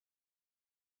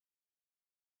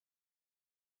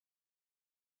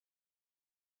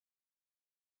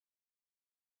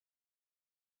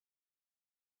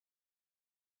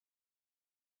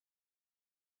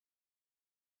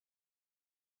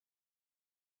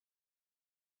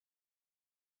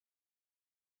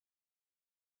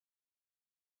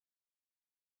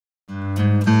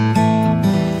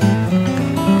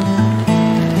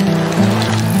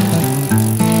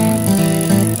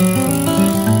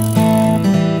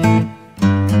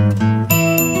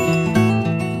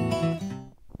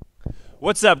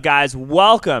What's up, guys?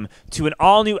 Welcome to an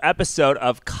all-new episode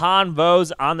of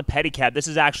Convos on the Pedicab. This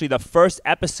is actually the first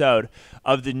episode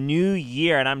of the new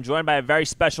year, and I'm joined by a very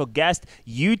special guest,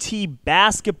 UT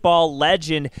basketball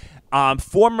legend,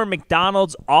 former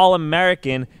McDonald's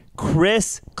All-American,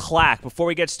 Kris Clack. Before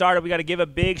we get started, we got to give a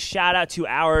big shout out to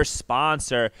our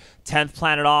sponsor, 10th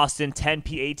Planet Austin,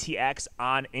 10PATX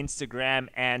on Instagram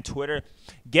and Twitter.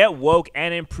 Get woke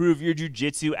and improve your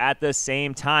jiu-jitsu at the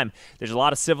same time. There's a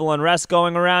lot of civil unrest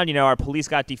going around. You know, our police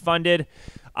got defunded.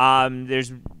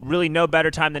 There's really no better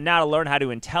time than now to learn how to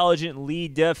intelligently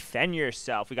defend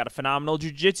yourself. We got a phenomenal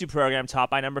jiu-jitsu program taught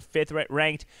by number 5th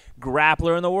ranked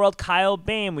grappler in the world, Kyle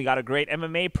Bain. We got a great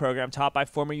MMA program taught by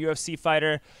former UFC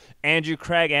fighter Andrew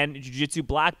Craig and jiu-jitsu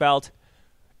black belt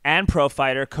and pro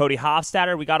fighter Cody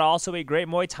Hofstadter. We got also a great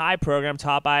Muay Thai program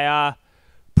taught by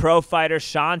pro fighter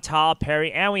Chantal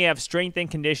Perry, and we have strength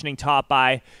and conditioning taught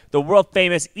by the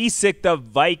world-famous Isik the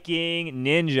Viking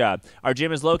Ninja. Our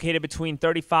gym is located between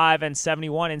 35 and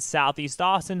 71 in Southeast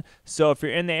Austin, so if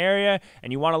you're in the area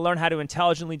and you want to learn how to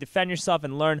intelligently defend yourself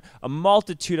and learn a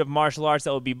multitude of martial arts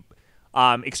that will be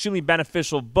extremely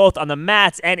beneficial both on the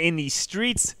mats and in the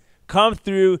streets, come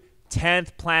through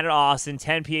 10th Planet Austin,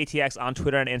 10PATX on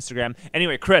Twitter and Instagram.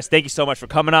 Anyway, Kris, thank you so much for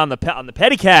coming on the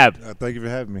Pedicab. Thank you for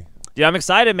having me. Dude, I'm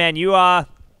excited, man. I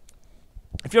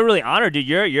feel really honored, dude.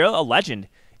 You're a legend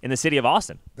in the city of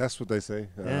Austin. That's what they say.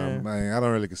 Yeah. I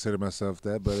don't really consider myself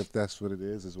that, but if that's what it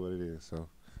is, it's what it is. So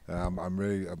I'm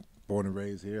born and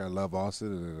raised here. I love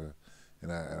Austin,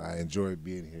 and I enjoy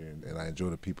being here, and I enjoy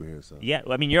the people here. So Yeah,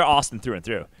 I mean, you're Austin through and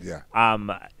through. Yeah.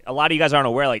 A lot of you guys aren't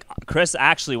aware, like, Kris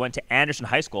actually went to Anderson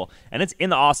High School, and it's in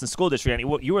the Austin School District.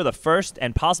 And you were the first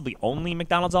and possibly only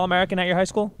McDonald's All-American at your high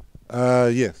school?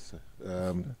 Yes.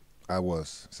 I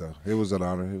was, so it was an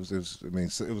honor. It was a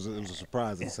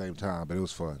surprise at the same time, but it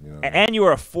was fun, you know. And you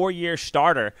were a 4-year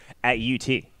starter at UT,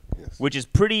 Yes. which is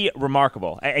pretty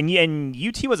remarkable. And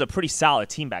UT was a pretty solid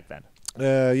team back then.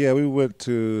 Yeah, we went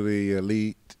to the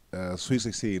Elite Sweet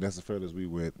 16. That's the furthest we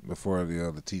went before the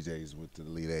TJs went to the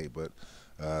Elite 8.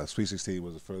 But Sweet 16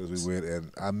 was the furthest we went,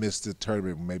 and I missed the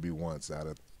tournament maybe once out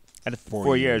of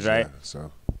 4 years, right? Yeah,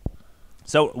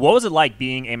 So what was it like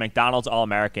being a McDonald's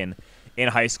All-American in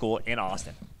high school in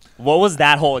Austin? What was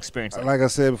that whole experience like? Like I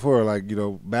said before,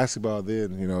 basketball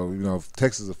then,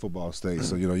 Texas is a football state.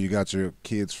 So, you got your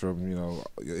kids from,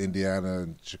 Indiana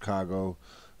and Chicago.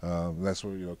 That's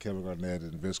where, Kevin Garnett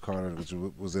and Vince Carter, which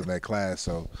was in that class.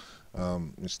 So,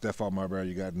 Stephon Marbury,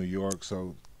 you got New York.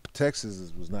 So,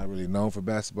 Texas was not really known for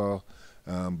basketball.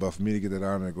 But for me to get that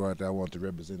honor and go out there, I wanted to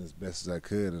represent as best as I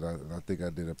could, and I think I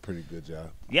did a pretty good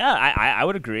job. Yeah, I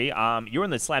would agree. You were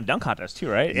in the slam dunk contest too,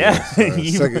 right? Yes,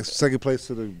 Yeah. second place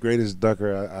to the greatest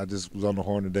dunker. I just was on the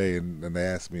horn today, and they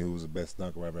asked me who was the best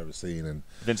dunker I've ever seen, and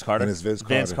Vince Carter. And it's Vince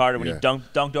Carter. Vince Carter when yeah. he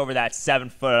dunked over that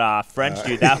 7-foot French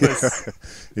dude. That was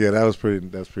yeah, that was pretty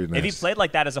nice. If he played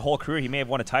like that his whole career, he may have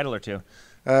won a title or two.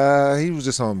 He was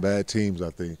just on bad teams, I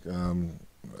think.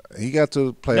 He got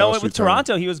to play. No, with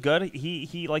Toronto, he was good.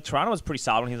 He like Toronto was pretty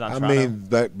solid when he was on Toronto. I mean,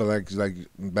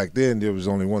 back then there was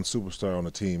only one superstar on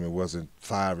the team. It wasn't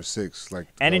 5 or 6 like.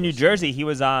 And in New Jersey, he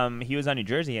was on New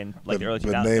Jersey in the early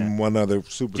 2000s. But name one other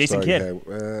superstar. Jason Kidd.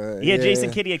 He had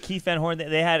Jason Kidd. He had Keith Van Horn.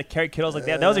 They had Kerry Kittles like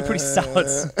that. That was a pretty solid.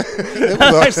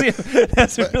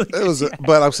 That's really. It was,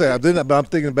 but I'm saying But I'm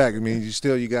thinking back. I mean,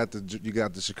 you got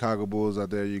the Chicago Bulls out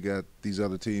there. You got these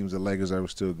other teams. The Lakers that were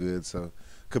still good. So.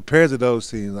 Compared to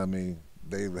those teams, I mean,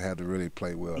 they had to really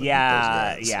play well.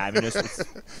 Yeah. I mean,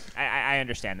 I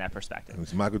understand that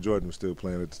perspective. Michael Jordan was still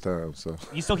playing at the time, so.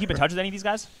 You still keep in touch with any of these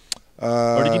guys?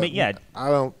 Or did you make? Yeah. I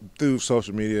don't through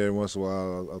social media. Every once in a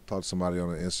while, I'll talk to somebody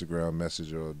on an Instagram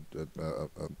message or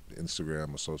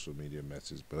Instagram or social media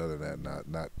message. But other than that,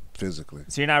 not physically.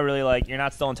 So you're not really you're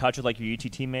not still in touch with your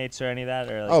UT teammates or any of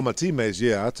that, or Oh, my teammates,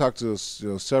 yeah. I talked to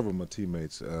several of my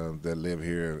teammates that live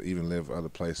here, even live other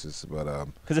places. But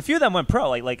because a few of them went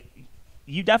pro, you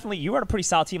were on a pretty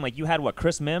solid team. Like you had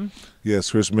Chris Mim?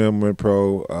 Yes, Chris Mim went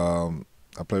pro.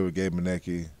 I played with Gabe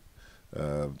Manecki.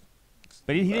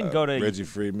 But he didn't go to Reggie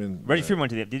Freeman. Reggie Freeman went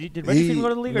to the. Did Reggie Freeman go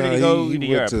to the league, or did he go to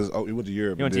Europe? He went to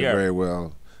Europe. He did very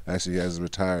well. Actually, he has a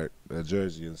retired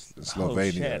jersey in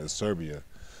Slovenia and Serbia.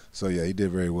 So yeah, he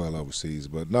did very well overseas.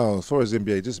 But no, as far as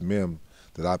NBA, just Mim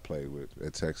that I played with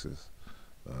at Texas,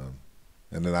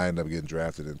 and then I ended up getting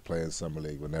drafted and playing summer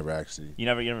league, but never actually. You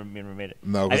never made it.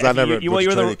 No, because I never. You were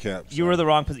the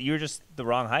wrong. You were just the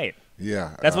wrong height.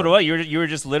 Yeah, that's what it was. You were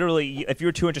just literally. If you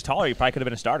were 2 inches taller, you probably could have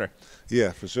been a starter.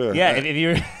 Yeah, for sure. Yeah, if you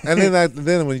were. And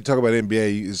then when you talk about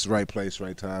NBA, it's right place,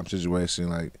 right time situation.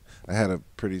 Like I had a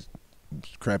pretty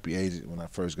crappy agent when I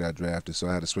first got drafted, so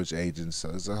I had to switch agents. So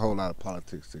there's a whole lot of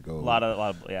politics to go. A lot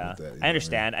of yeah. That, I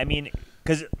understand. I mean,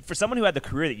 because for someone who had the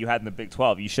career that you had in the Big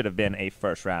 12, you should have been a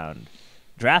first-round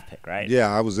draft pick, right? Yeah,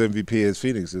 I was MVP as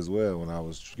Phoenix as well when I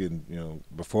was getting,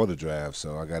 before the draft.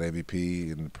 So I got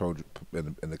MVP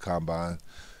in the combine,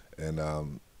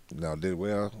 and did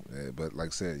well. But like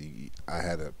I said, I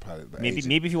had a probably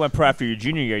maybe if you went pro after your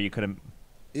junior year, you could have.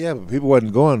 Yeah, but people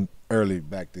wasn't going early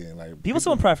back then. Like people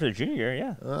still went pro after their junior year,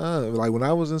 yeah. Like when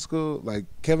I was in school, like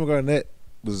Kevin Garnett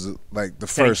was like the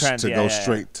first to go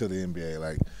straight to the NBA.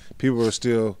 Like people were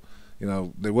still.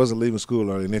 They wasn't leaving school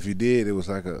early, and if you did, it was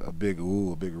like a big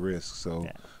risk. So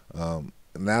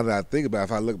now that I think about it,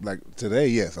 if I look like today,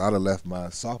 yes, I'd have left my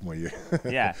sophomore year.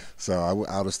 Yeah. So I would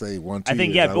have stayed 1-2 I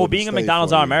think, years. well, being a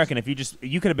McDonald's All-American, if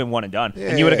you could have been one and done. Yeah,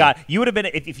 and you would have been,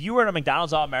 if you were a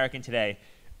McDonald's All-American today,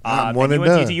 one and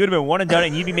done. You would have been one and done,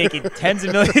 and you'd be making tens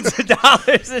of millions of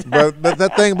dollars. But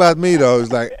that thing about me, though,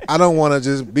 is like I don't want to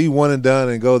just be one and done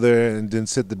and go there and then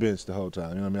sit the bench the whole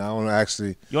time. You know what I mean? I want to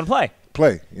actually. You want to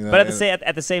play. But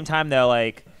at the same time though,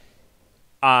 like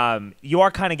you are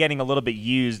kind of getting a little bit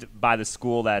used by the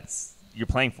school that's you're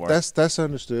playing for. That's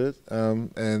understood,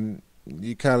 and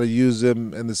you kind of use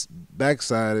them in this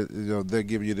backside. They're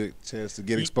giving you the chance to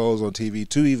get exposed on TV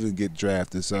to even get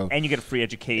drafted. So and you get a free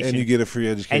education, and you get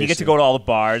to go to all the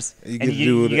bars, and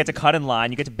you get to cut in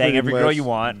line. You get to bang every girl you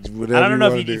want. I don't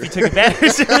know if you took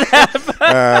advantage of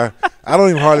that. I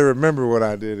don't even hardly remember what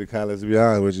I did in college. To be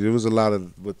honest with you, it was a lot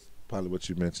of probably what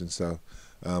you mentioned. So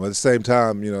at the same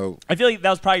time, I feel like that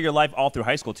was probably your life all through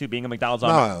high school too, being a McDonald's.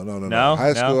 No.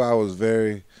 High school, I was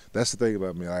very. That's the thing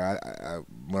about me. Like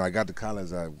when I got to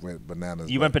college, I went bananas.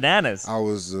 You went bananas. I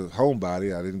was a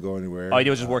homebody. I didn't go anywhere. All you did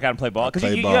was just work out and play ball.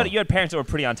 Because you had parents that were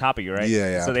pretty on top of you, right?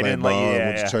 Yeah. So they didn't let you.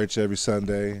 Went to church every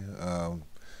Sunday.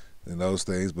 And those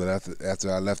things, but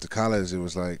after I left to college, it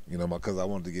was like because I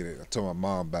wanted to get it. I told my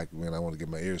mom back when I wanted to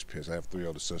get my ears pierced. I have 3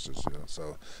 older sisters,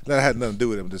 so that had nothing to do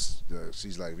with it. Just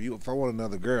she's like, if I want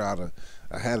another girl,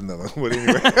 I had another one. But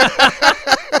anyway,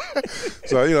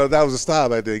 so that was a style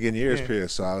back there, getting your ears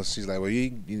pierced. So she's like, well,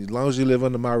 as long as you live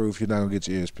under my roof, you're not gonna get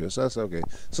your ears pierced. So that's okay.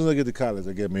 As soon as I get to college,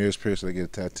 I get my ears pierced, and I get a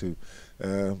tattoo.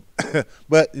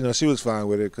 But she was fine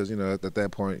with it because at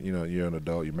that point you're an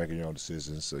adult, you're making your own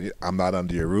decisions. So I'm not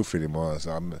under your roof anymore.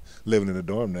 So I'm living in the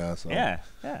dorm now. So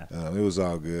it was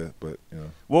all good. But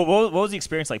what was the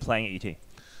experience like playing at UT?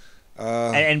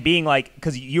 And being like,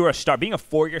 because you were being a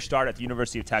 4-year starter at the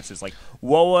University of Texas. Like,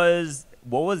 what was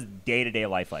day-to-day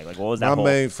life like? Like, what was that? My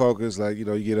main focus, like you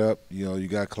get up, you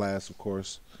got class, of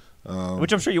course.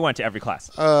 Which I'm sure you went to every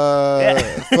class. For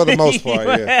the most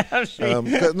part, yeah. I'm sure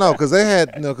because they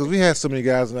had, because we had so many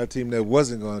guys on our team that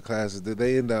wasn't going to classes that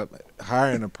they ended up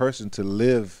hiring a person to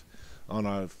live on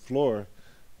our floor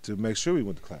to make sure we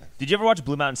went to class. Did you ever watch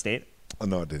Blue Mountain State? Oh,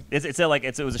 no, I didn't.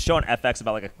 It was a show on FX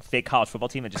about like a fake college football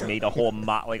team that just made a whole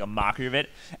a mockery of it,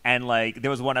 and like there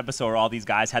was one episode where all these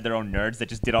guys had their own nerds that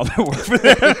just did all their work for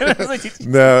them.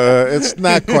 No, it's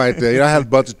not quite there. I had a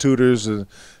bunch of tutors and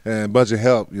a bunch of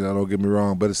help. Don't get me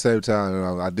wrong, but at the same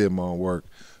time, I did my own work.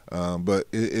 But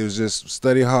it was just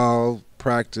study hall,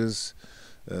 practice,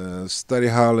 study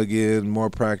hall again,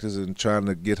 more practice, and trying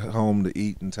to get home to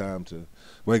eat in time to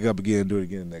wake up again and do it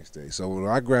again the next day. So when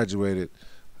I graduated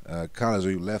college,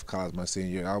 or left college my senior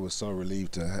year, I was so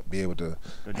relieved to be able to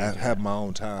have my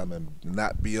own time and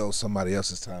not be on somebody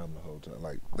else's time the whole time.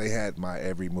 Like they had my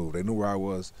every move. They knew where I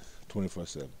was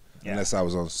 24/7. Yeah. Unless I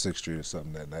was on 6th Street or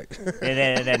something that night.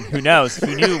 and then who knows?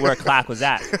 Who knew where Clack was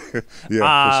at?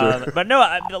 Yeah, for sure. But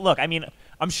no, look, I mean,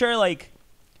 I'm sure like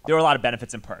there were a lot of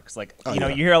benefits and perks. Like you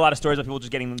hear a lot of stories of people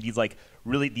just getting these like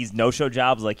really these no-show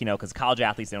jobs, like because college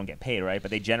athletes, they don't get paid, right?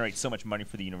 But they generate so much money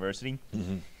for the university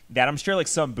that I'm sure like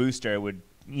some booster would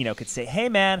could say, hey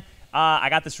man, I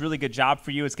got this really good job for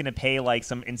you. It's gonna pay like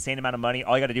some insane amount of money.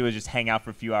 All you got to do is just hang out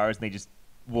for a few hours, and they just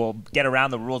will get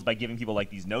around the rules by giving people like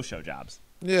these no-show jobs.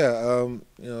 Yeah,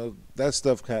 that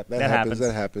stuff happens. That happens.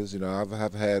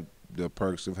 I've had the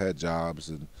perks. I've had jobs,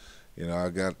 and I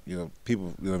got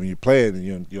people. When you play it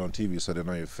and you're on TV, so they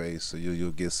know your face, so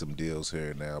you'll get some deals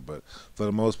here and now. But for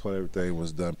the most part, everything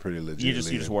was done pretty legit.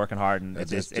 You're just working hard, and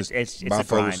it's my a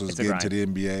focus grind. was getting to the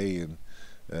NBA, and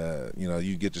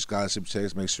you get your scholarship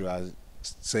checks. Make sure I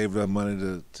save enough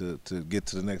money to get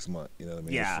to the next month. You know what I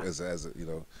mean? Yeah. Because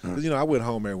I went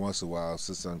home every once in a while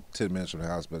since I'm 10 minutes from the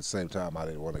house, but at the same time, I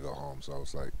didn't want to go home, so I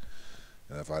was like.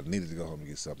 If I needed to go home and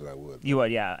get something, I would. You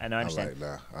would, yeah, and I understand.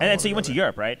 Like, nah, and so you went to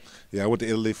Europe, right? Yeah, I went to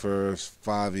Italy for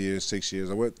 5 years, 6 years.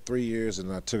 I went 3 years,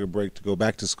 and I took a break to go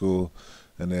back to school,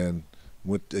 and then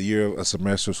went a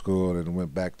semester of school, and then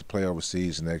went back to play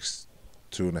overseas the next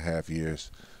 2.5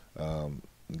 years.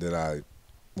 Then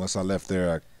once I left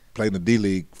there, I played in the D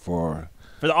League for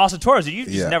the Austin Tours. You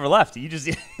just never left. You just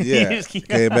yeah. you just keep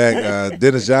Came back.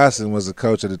 Dennis Johnson was the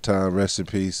coach at the time. Rest in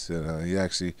peace. And he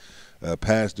actually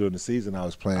passed during the season I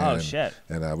was playing. Oh, shit.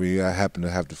 And I happened to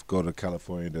have to go to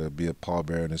California to be a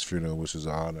pallbearer in his funeral, which was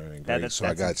an honor and great. So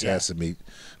I got a chance to meet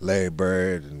Larry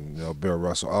Bird and Bill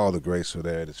Russell. All the greats were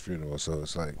there at his funeral. So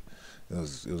it's like it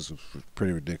was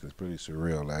pretty ridiculous, pretty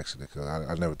surreal actually, because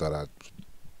I never thought I'd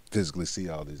physically see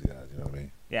all these guys. You know what I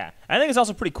mean? Yeah, I think it's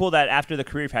also pretty cool that after the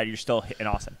career you've had, you're still in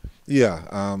Austin. Yeah,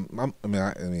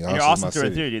 You're Austin through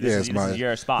and through, dude. This is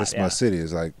your spot. It's my city.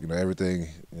 It's like everything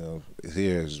is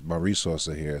here. Is my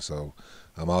resources are here. So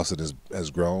Austin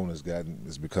has grown,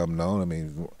 has become known. I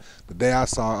mean, the day I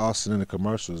saw Austin in the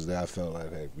commercials, I felt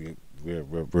like, hey,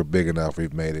 we're big enough.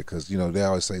 We've made it, because they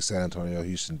always say San Antonio,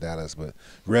 Houston, Dallas, but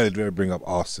rarely bring up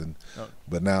Austin. Oh.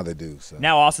 But now they do. So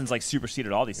now Austin's like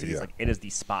superseded all these cities. Like it is the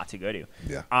spot to go to.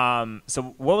 Yeah.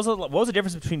 So what was the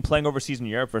difference between playing overseas in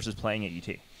Europe versus playing at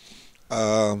UT?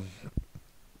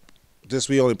 Just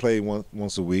we only play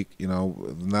once a week.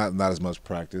 Not as much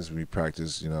practice. We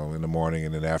practice in the morning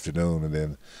and in the afternoon, and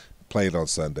then played on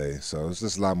Sunday, so it's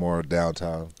just a lot more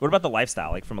downtime. What about the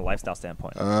lifestyle, like from a lifestyle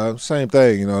standpoint? Same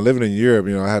thing, living in Europe,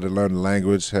 I had to learn the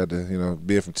language, had to,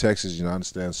 being from Texas, I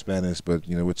understand Spanish, but,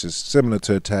 which is similar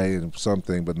to Italian,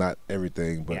 something, but not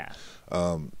everything, but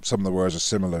some of the words are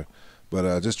similar.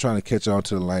 But just trying to catch on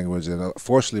to the language, and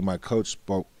fortunately my coach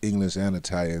spoke English and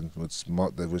Italian, which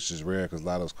is rare, because a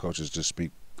lot of those coaches just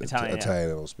speak Italian.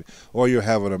 Don't speak. Or you're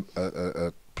having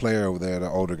a player over there, the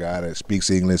older guy that speaks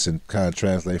English and kind of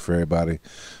translate for everybody.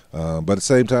 But at the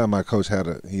same time, my coach had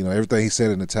everything he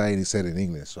said in Italian, he said in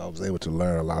English. So I was able to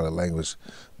learn a lot of language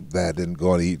that I didn't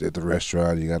go and eat at the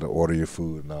restaurant. You got to order your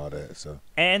food and all that. So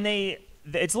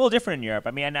it's a little different in Europe.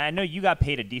 I mean, I know you got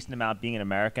paid a decent amount being an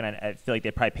American. I feel like they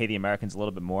probably pay the Americans a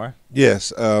little bit more.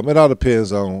 Yes, it all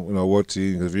depends on what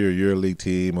team. If you're a EuroLeague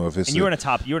team, or if it's you were in a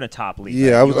top league.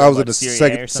 Yeah, right? I was in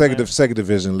the second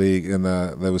division league, and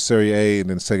there was Serie A and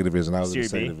then second division. I was in the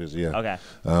second division. Yeah. Okay.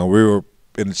 We were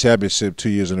in the championship 2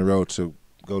 years in a row to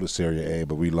go to Serie A,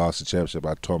 but we lost the championship.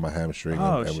 I tore my hamstring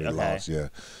and we lost. Yeah.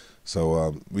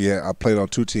 So I played on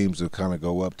two teams to kind of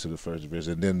go up to the first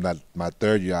division. And then my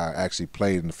third year, I actually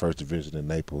played in the first division in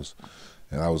Naples,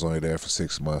 and I was only there for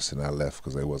 6 months, and I left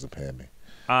because they wasn't paying me.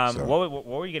 What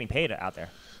were you getting paid out there?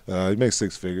 You make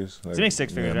six figures. You make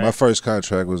six figures, right? My first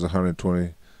contract was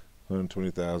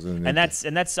 120,000. And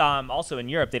that's also in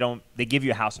Europe. They give you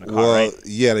a house and a car, well, right?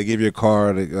 Yeah, they give you a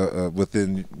car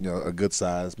within a good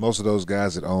size. Most of those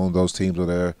guys that own those teams are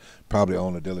there probably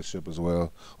own a dealership as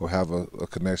well, or have a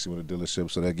connection with a dealership.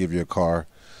 So they give you a car,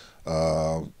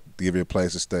 they give you a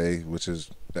place to stay, which is,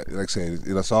 like I say,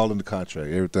 it's all in the contract.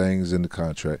 Everything's in the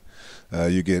contract. I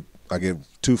get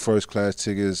 2 first-class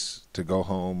tickets to go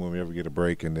home when we ever get a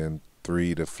break, and then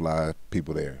 3 to fly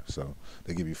people there. So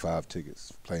they give you 5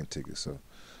 tickets, plane tickets. So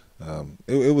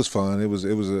it was fun. It was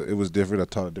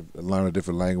different. I learned a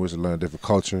different language, I learned a different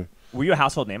culture. Were you a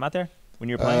household name out there when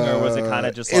you were playing, or was it kind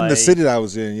of just in the city that I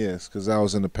was in? Yes, because I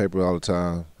was in the paper all the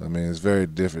time. I mean, it's very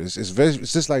different.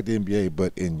 It's just like the NBA,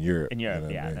 but in Europe. In Europe,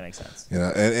 that makes sense.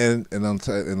 And at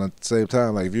the same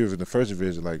time, like if you're in the first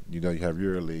division, like you have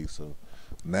EuroLeague, so.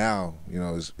 Now,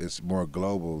 it's more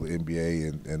global, the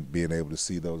NBA, and being able to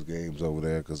see those games over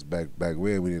there, because back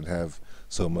when we didn't have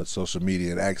so much social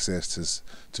media and access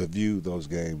to view those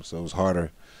games, so it was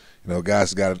harder.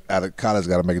 Guys got out of college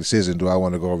got to make a decision: do I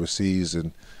want to go overseas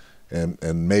and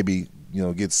maybe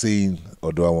get seen,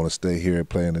 or do I want to stay here and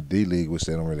play in the D League, which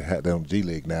they don't really have. They don't G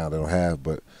League now. They don't have,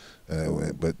 but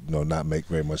not make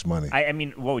very much money. I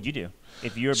mean, what would you do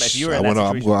if you were in that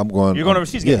situation? I'm going. You're going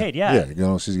overseas to get paid, yeah. Yeah, you're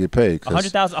going overseas to get paid.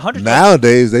 100,000.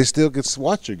 Nowadays, they still get to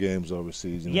watch your games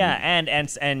overseas. Yeah,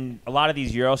 and a lot of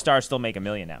these Euro stars still make $1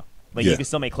 million now. Like you can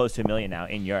still make close to $1 million now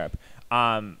in Europe.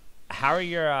 How are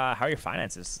your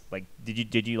finances? Like,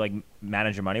 did you like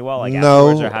manage your money well? Like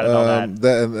afterwards, or how did all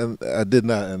that? I did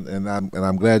not, and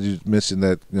I'm glad you mentioned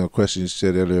that question you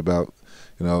said earlier about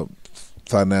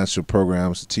financial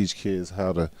programs to teach kids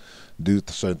how to do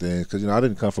certain things, because I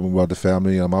didn't come from a wealthy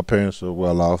family. My parents were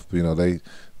well off. They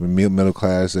were middle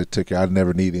class. They took care. I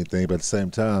never needed anything, but at the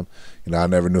same time, I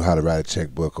never knew how to write a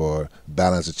checkbook or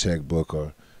balance a checkbook,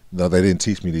 or they didn't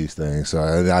teach me these things. So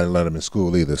I didn't learn them in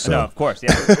school either. So no, of course,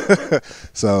 yeah.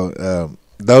 So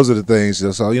those are the things.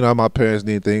 So my parents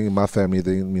need anything, my family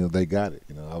anything. They got it.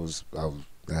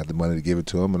 I had the money to give it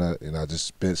to them, and I just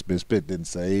spent, didn't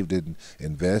save, didn't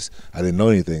invest. I didn't know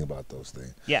anything about those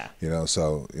things. Yeah.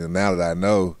 So now that I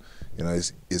know,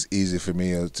 it's easy for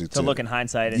me to look in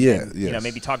hindsight and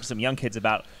maybe talk to some young kids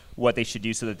about what they should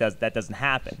do so that doesn't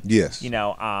happen. Yes.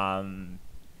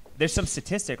 There's some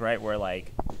statistic, right, where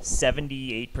like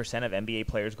 78% of NBA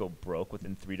players go broke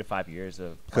within 3 to 5 years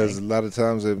of playing. Because a lot of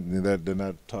times they're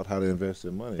not taught how to invest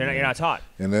their money. You're not taught.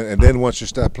 And then once you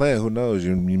start playing, who knows?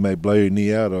 You may blow your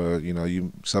knee out, or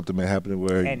something may happen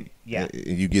where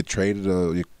you get traded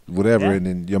or whatever, and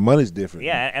then your money's different.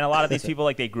 Yeah, and a lot of these people,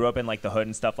 like, they grew up in like the hood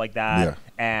and stuff like that,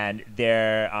 and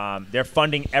they're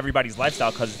funding everybody's lifestyle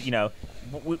because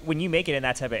when you make it in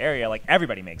that type of area, like,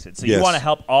 everybody makes it. So you want to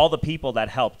help all the people that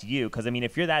helped you. Because, I mean,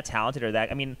 if you're that talented or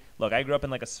that – I mean, look, I grew up in,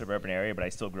 like, a suburban area, but I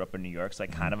still grew up in New York, so I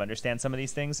kind of understand some of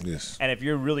these things. Yes. And if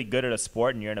you're really good at a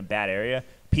sport and you're in a bad area,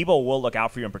 people will look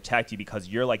out for you and protect you because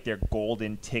you're, like, their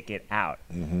golden ticket out.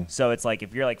 So it's like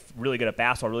if you're, like, really good at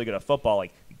basketball, really good at football,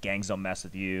 like, gangs don't mess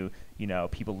with you.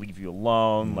 People leave you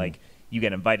alone. Like, you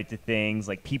get invited to things.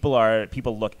 Like, people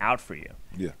look out for you.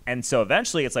 Yeah. And so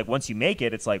eventually it's like once you make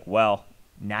it, it's like, well –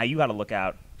 now you got to look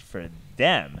out for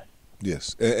them.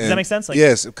 Yes. Does that make sense? Like,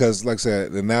 yes, because like I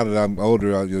said, now that I'm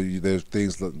older, there's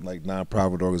things like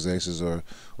nonprofit organizations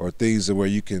or things where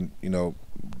you can,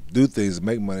 do things to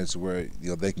make money to where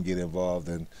they can get involved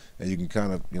and you can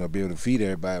kind of be able to feed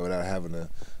everybody without having to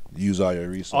use all your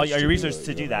resources. All your resources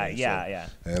to do that. Yeah.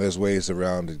 And there's ways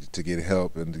around to get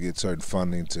help and to get certain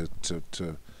funding to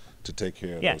take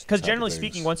care of. Yeah, because generally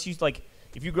speaking, once you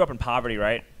if you grew up in poverty,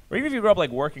 right? Or even if you grow up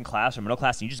like working class or middle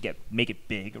class and you just make it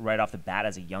big right off the bat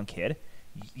as a young kid,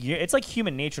 it's like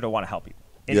human nature to want to help you.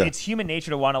 It's human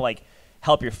nature to want to like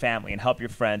help your family and help your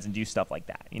friends and do stuff like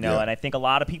that. And I think a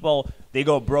lot of people, they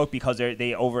go broke because they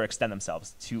overextend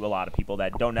themselves to a lot of people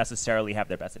that don't necessarily have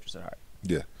their best interests at heart.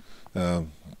 Yeah,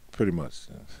 pretty much.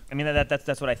 Yeah. I mean,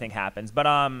 that's what I think happens. But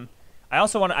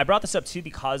I brought this up too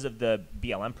because of the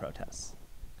BLM protests.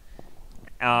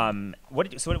 What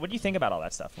do you think about all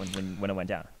that stuff when it went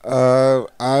down?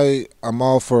 I'm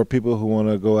all for people who want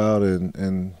to go out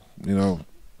and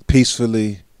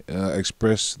peacefully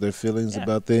express their feelings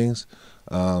about things.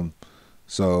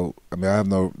 So I mean, I have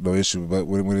no issue. But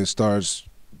when it starts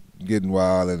getting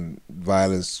wild and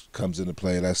violence comes into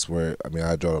play, that's where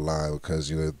I draw the line, because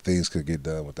things could get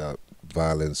done without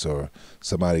violence or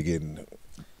somebody getting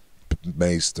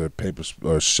maced or paper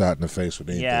or shot in the face with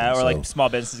anything. Yeah, or like small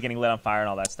businesses getting lit on fire and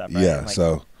all that stuff. Right?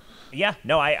 Yeah.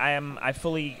 I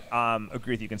fully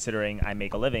agree with you, considering I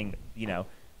make a living,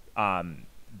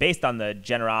 based on the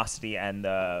generosity and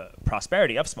the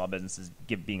prosperity of small businesses,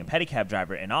 being a pedicab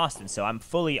driver in Austin. So I'm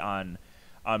fully on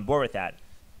board with that.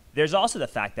 There's also the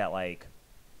fact that like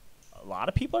a lot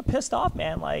of people are pissed off,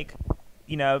 man. Like,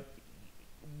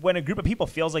 when a group of people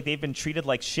feels like they've been treated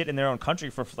like shit in their own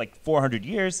country for like 400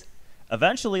 years,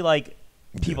 eventually, like,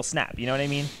 people snap. You know what I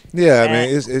mean? Yeah,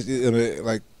 it's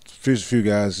like few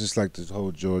guys, just like the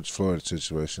whole George Floyd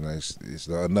situation. Like,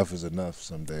 enough is enough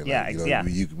someday. Like,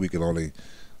 we can only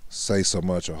say so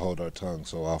much or hold our tongue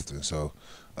so often. So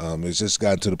it's just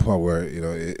gotten to the point where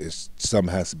it's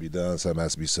something has to be done, something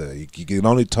has to be said. You can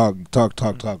only talk all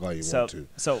you want to.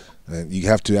 So and you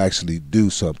have to actually do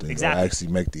something. Exactly. Or actually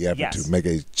make the effort to make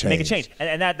a change.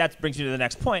 And that brings you to the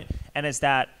next point, and is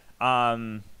that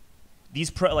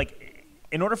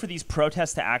in order for these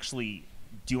protests to actually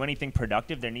do anything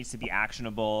productive, there needs to be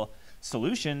actionable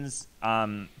solutions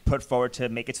put forward to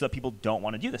make it so that people don't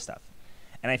want to do this stuff.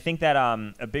 And I think that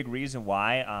a big reason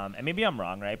why, and maybe I'm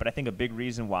wrong, right? But I think a big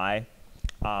reason why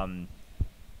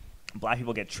black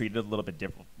people get treated a little bit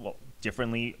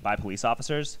differently by police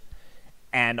officers,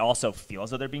 and also feel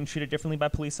as though they're being treated differently by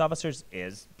police officers,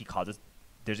 is because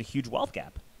there's a huge wealth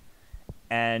gap.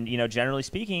 And generally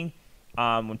speaking,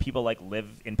 when people like live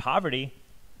in poverty,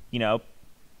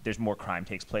 there's more crime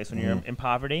takes place when you're in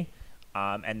poverty.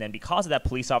 And then because of that,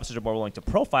 police officers are more willing to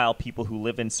profile people who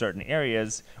live in certain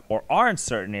areas or are in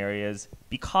certain areas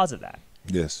because of that.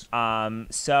 Yes.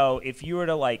 So if you were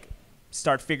to like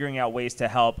start figuring out ways to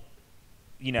help,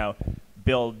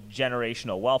 build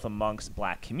generational wealth amongst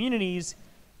black communities,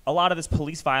 a lot of this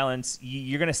police violence,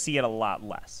 you're going to see it a lot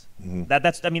less.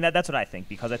 That's what I think,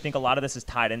 because I think a lot of this is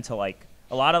tied into a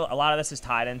lot of this is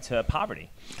tied into poverty.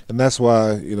 And that's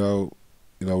why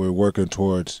we're working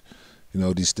towards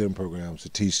these STEM programs to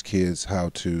teach kids how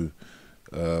to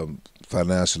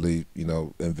financially,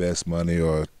 invest money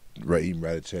or even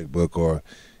write a checkbook or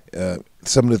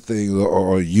some of the things,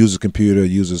 or use a computer,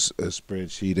 use a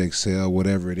spreadsheet, Excel,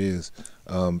 whatever it is,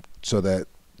 so that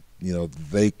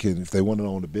they can, if they want to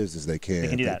own a business, they can. They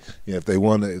can do that. If they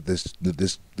want to,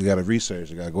 they got to research.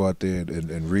 They got to go out there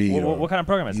and read. What kind of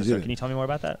program is this? Can you tell me more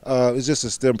about that? It's just a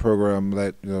STEM program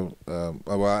that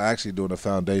I'm actually doing a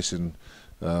foundation.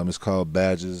 It's called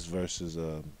Badges versus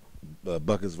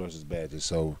buckets versus badges.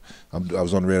 So I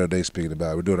was on the radio today speaking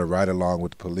about it. We're doing a ride along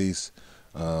with the police,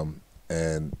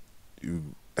 and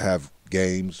you have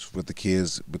games with the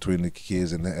kids, between the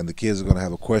kids, and the kids are going to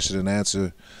have a question and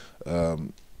answer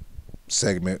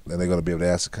segment, and they're going to be able to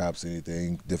ask the cops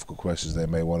anything, difficult questions they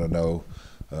may want to know,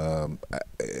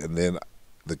 and then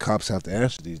the cops have to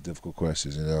answer these difficult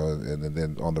questions, and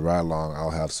then on the ride along,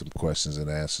 I'll have some questions and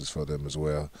answers for them as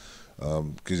well.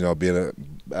 Because being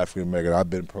an African American, I've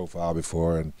been profiled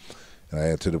before, and I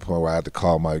had to the point where I had to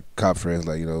call my cop friends,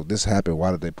 like, this happened.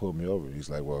 Why did they pull me over? He's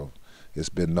like, well, it's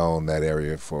been known that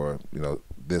area for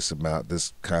this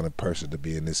kind of person to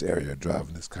be in this area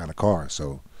driving this kind of car.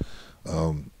 So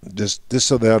just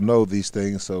so they'll know these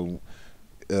things. So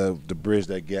to bridge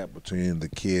that gap between the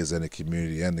kids and the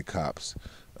community and the cops.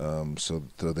 So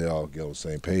they all get on the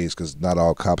same page, because not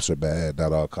all cops are bad.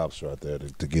 Not all cops are out there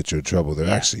to get you in trouble. They're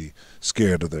actually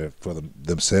scared of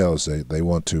themselves. They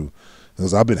want to.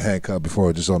 Because I've been handcuffed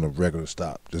before, just on a regular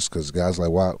stop, just because guys like,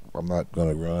 "Wow, I'm not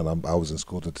gonna run." I was in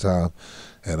school at the time,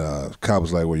 and cop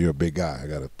was like, "Well, you're a big guy. I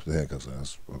gotta put the handcuffs on." I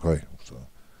was, okay,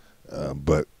 so,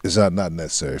 but it's not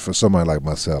necessary for somebody like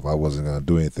myself. I wasn't gonna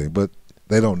do anything, but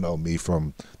they don't know me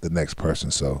from the next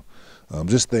person, so.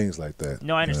 Just things like that.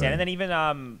 No, I understand. And then even,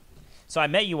 so I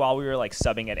met you while we were like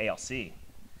subbing at ALC,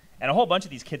 and a whole bunch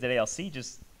of these kids at ALC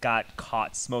just got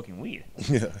caught smoking weed.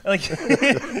 Yeah. Like, you know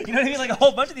what I mean? Like a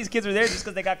whole bunch of these kids were there just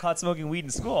because they got caught smoking weed in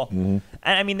school. Mm-hmm.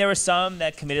 And I mean, there were some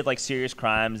that committed like serious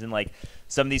crimes, and like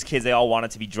some of these kids, they all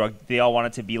wanted to be drugged. They all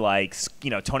wanted to be like,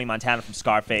 Tony Montana from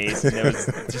Scarface. And there was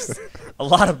just a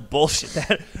lot of bullshit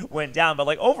that went down. But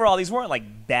like overall, these weren't like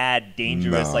bad,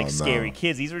 dangerous, scary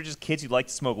kids. These were just kids who liked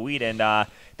to smoke weed, and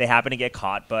they happened to get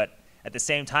caught. But at the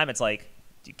same time, it's like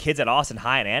kids at Austin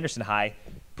High and Anderson High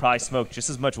probably smoke just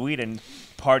as much weed and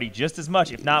party just as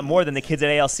much, if not more, than the kids at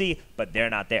ALC, but they're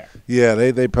not there. Yeah,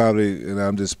 they probably, and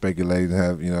I'm just speculating,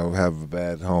 have a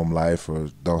bad home life or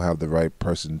don't have the right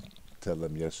person tell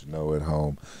them yes or no at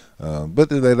home. But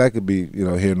that could be,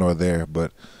 here nor there.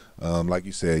 But like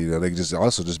you said, they can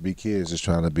just be kids, just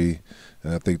trying to be.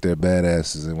 And I think they're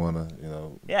badasses and want to,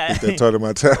 get that Tony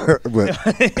Montana. But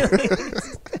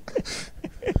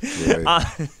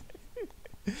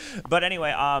But anyway,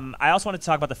 I also wanted to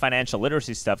talk about the financial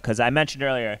literacy stuff, because I mentioned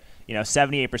earlier,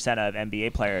 78% of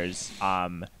NBA players,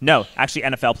 no, actually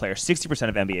NFL players, 60%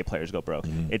 of NBA players go broke.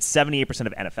 Mm-hmm. It's 78%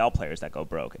 of NFL players that go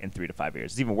broke in 3 to 5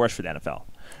 years. It's even worse for the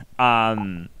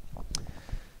NFL.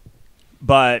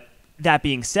 But that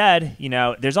being said,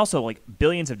 there's also like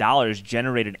billions of dollars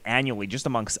generated annually just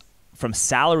from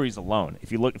salaries alone.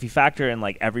 If you factor in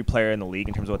like every player in the league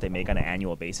in terms of what they make on an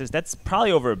annual basis, that's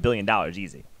probably over $1 billion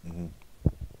easy. Mm-hmm.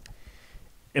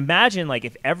 Imagine like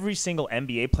if every single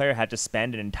NBA player had to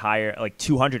spend an entire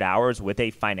 200 hours with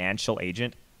a financial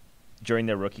agent during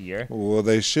their rookie year. Well,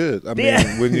 they should. I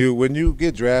mean, when you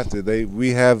get drafted, we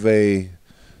have a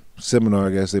seminar. I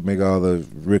guess they make all the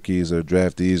rookies or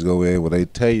draftees go in where they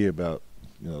tell you about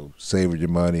saving your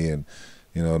money and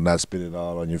not spending it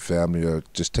all on your family or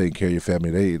just taking care of your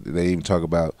family. They even talk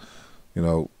about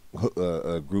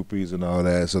groupies and all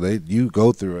that. So you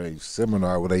go through a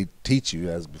seminar where they teach you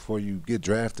before you get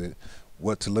drafted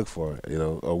what to look for,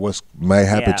 or what might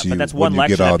happen to you. But that's when one you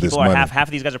lecture get all that this people money. are half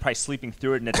of these guys are probably sleeping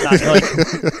through it, and it's not like.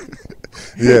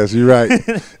 Yes, you're right.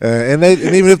 And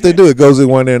even if they do, it goes in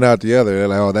one ear and out the other. They're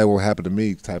like, oh, that won't happen to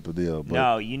me, type of deal. But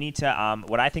no, you need to.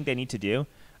 What I think they need to do,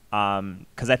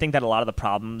 because I think that a lot of the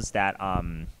problems that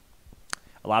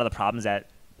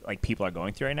like people are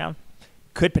going through right now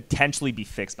could potentially be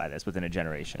fixed by this within a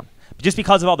generation. Just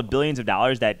because of all the billions of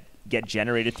dollars that get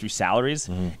generated through salaries,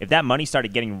 if that money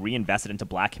started getting reinvested into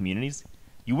black communities,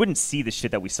 you wouldn't see the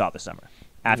shit that we saw this summer.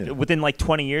 Within like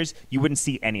 20 years, you wouldn't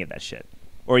see any of that shit.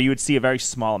 Or you would see a very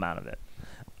small amount of it.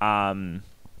 And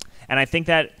I think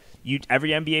that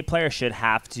every NBA player should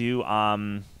have to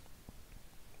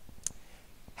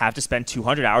spend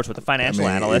 200 hours with a financial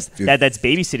analyst that's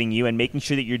babysitting you and making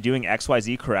sure that you're doing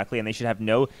XYZ correctly, and they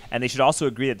should also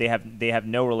agree that they have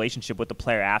no relationship with the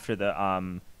player after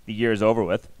the year is over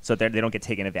with, so they don't get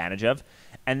taken advantage of,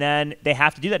 and then they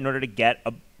have to do that in order to get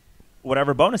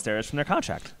whatever bonus there is from their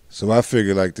contract. So I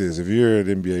figure like this: if you're an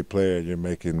NBA player and you're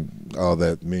making all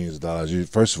that millions of dollars,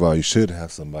 first of all, you should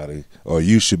have somebody, or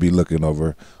you should be looking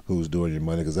over who's doing your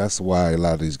money, because that's why a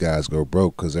lot of these guys go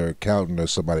broke, because their accountant or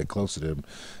somebody close to them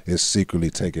is secretly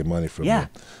taking money from them.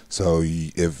 So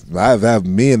if I have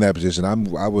me in that position,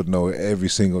 I would know every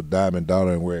single dime and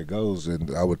dollar and where it goes,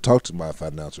 and I would talk to my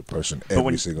financial person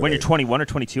every single day. When you're 21 or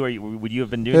 22, would you have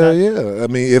been doing that? Yeah. I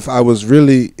mean, if I was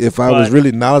really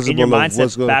knowledgeable of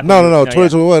what's going on. No,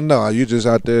 2021. No, you're just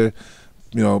out there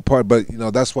part. But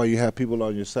that's why you have people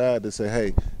on your side that say,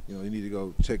 hey, you need to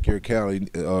go check your account,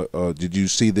 or did you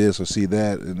see this or see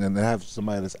that, and then have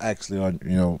somebody that's actually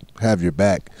on, have your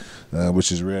back,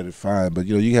 which is rare to find. But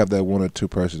you have that one or two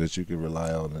person that you can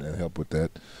rely on and help with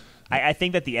that. I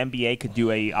think that the NBA could do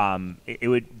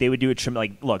they would do a trim.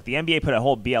 Like, look, the NBA put a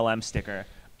whole BLM sticker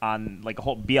on, like, a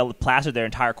whole plastered their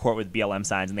entire court with BLM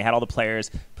signs, and they had all the players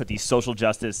put these social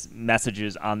justice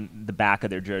messages on the back of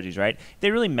their jerseys. Right? If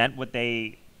they really meant what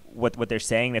they're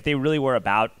saying, if they really were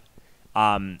about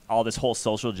all this whole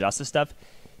social justice stuff,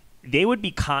 they would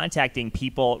be contacting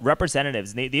people,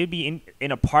 representatives. They would be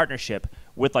in a partnership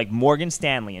with, like, Morgan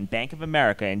Stanley and Bank of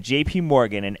America and JP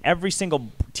Morgan and every single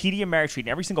TD Ameritrade and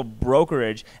every single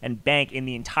brokerage and bank in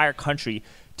the entire country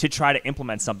to try to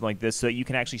implement something like this so that you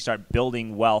can actually start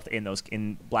building wealth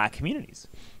in black communities.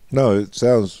 No, it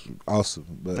sounds awesome.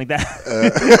 But, like that.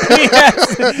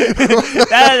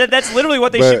 That's literally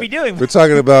what they should be doing. We're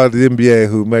talking about the NBA,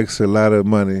 who makes a lot of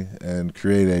money and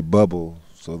create a bubble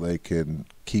so they can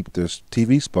keep their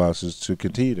TV sponsors to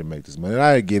continue to make this money. And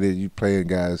I get it. You paying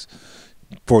guys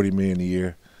 $40 million a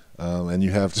year, and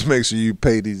you have to make sure you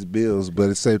pay these bills. But at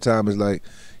the same time, it's like,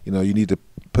 you need to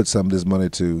put some of this money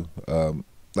to,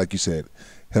 like you said,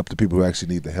 help the people who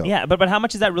actually need the help. Yeah, but how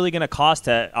much is that really going to cost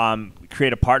to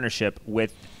create a partnership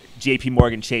with JP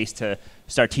Morgan Chase to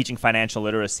start teaching financial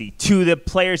literacy to the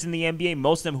players in the NBA,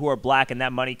 most of them who are black, and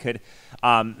that money could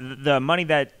the money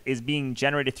that is being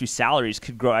generated through salaries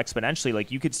could grow exponentially. Like,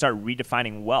 you could start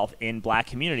redefining wealth in black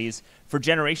communities for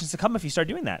generations to come if you start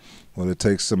doing that. Well, it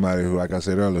takes somebody who, like I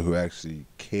said earlier, who actually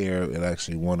care and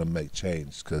actually want to make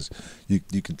change, because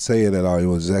you can say it at all. It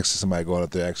was actually somebody going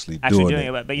out there actually doing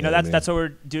it. But that's what we're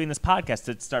doing this podcast,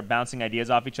 to start bouncing ideas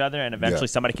off each other, and eventually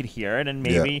somebody could hear it, and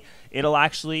maybe it'll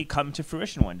actually come to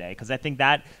fruition one day. Because I think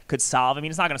that could solve. I mean,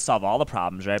 it's not going to solve all the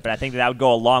problems, right? But I think that would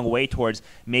go a long way towards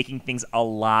making things a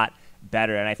lot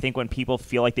better. And I think when people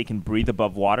feel like they can breathe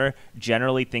above water,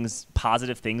 generally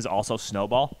positive things also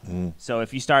snowball. So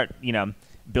if you start,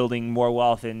 building more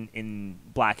wealth in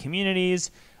black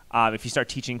communities, if you start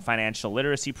teaching financial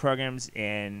literacy programs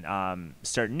in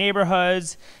certain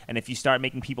neighborhoods, and if you start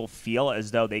making people feel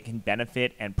as though they can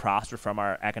benefit and prosper from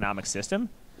our economic system,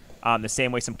 the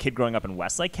same way some kid growing up in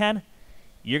Westlake can,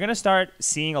 you're going to start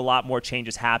seeing a lot more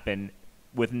changes happen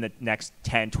within the next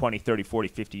 10, 20, 30, 40,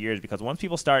 50 years, because once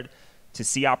people start to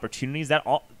see opportunities, that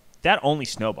only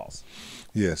snowballs.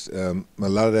 Yes, a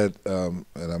lot of that, and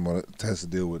I'm going to have to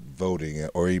deal with voting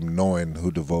or even knowing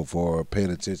who to vote for or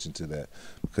paying attention to that,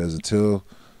 because until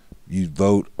you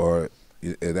vote or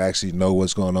and actually know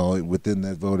what's going on within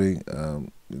that voting,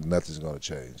 nothing's going to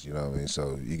change. You know what I mean?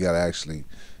 So you got to actually.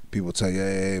 People tell you,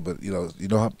 hey, but I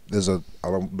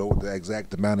don't know what the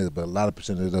exact amount is, but a lot of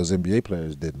percentage of those NBA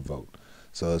players didn't vote.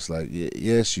 So it's like,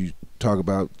 yes, you talk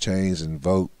about change and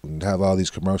vote and have all these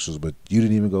commercials, but you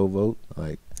didn't even go vote.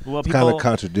 Like, it's kind of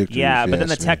contradictory. Yeah, but then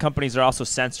the tech companies are also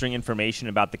censoring information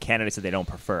about the candidates that they don't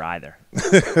prefer either.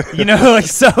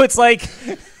 So it's like.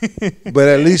 But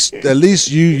at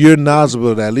least you're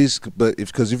knowledgeable. At least,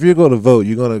 because if you're going to vote,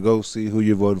 you're going to go see who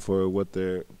you're voting for, what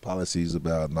their policies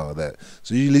about, and all that.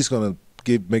 So you're at least going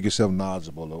to make yourself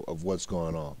knowledgeable of what's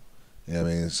going on. You know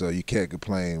what I mean? So you can't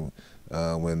complain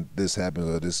when this happens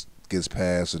or this gets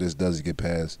passed or this doesn't get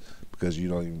passed, because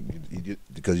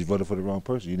because you voted for the wrong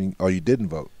person, you didn't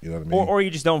vote. You know what I mean? Or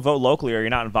you just don't vote locally, or you're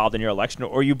not involved in your election,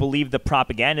 or you believe the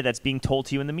propaganda that's being told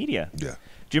to you in the media. Yeah.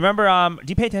 Do you remember?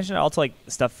 Do you pay attention at all to, like,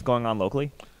 stuff going on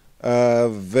locally?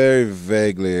 Very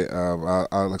vaguely.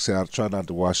 I'll try not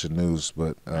to watch the news,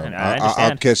 but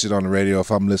I'll catch it on the radio if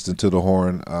I'm listening to the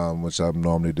Horn, which I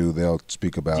normally do. They'll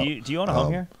speak about. Do you own a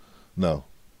home here? No.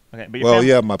 Okay,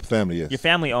 but my family, yes. Your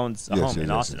family owns a home in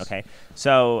Austin, okay?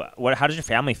 So, how does your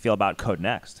family feel about Code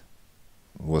Next?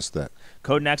 What's that?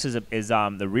 Code Next is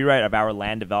the rewrite of our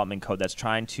land development code that's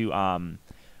trying to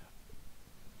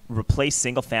replace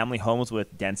single-family homes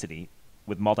with density,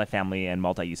 with multifamily and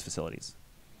multi-use facilities.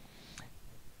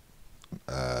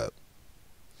 I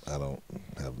don't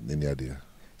have any idea.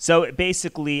 So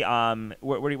basically,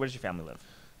 where does your family live?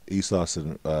 East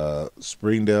Austin,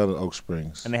 Springdale and Oak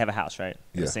Springs. And they have a house, right?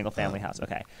 Yeah. A single-family house.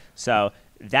 Okay. So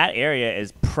that area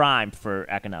is primed for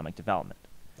economic development.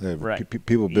 Yeah, right.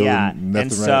 People building nothing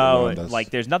and so, around us. Like,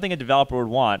 there's nothing a developer would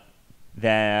want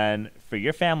than for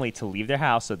your family to leave their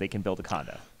house so they can build a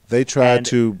condo. They try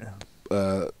to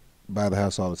buy the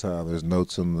house all the time. There's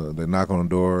notes they knock on the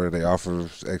door. They offer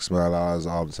X amount of dollars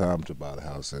all the time to buy the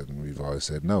house, and we've always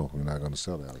said no. We're not going to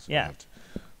sell the house. Yeah.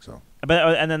 So.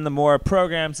 But and then the more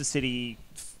programs the city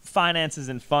finances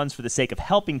and funds for the sake of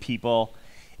helping people,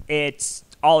 it's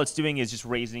all it's doing is just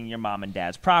raising your mom and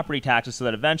dad's property taxes so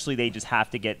that eventually they just have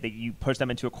to that you push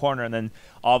them into a corner, and then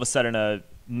all of a sudden a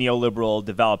neoliberal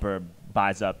developer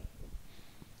buys up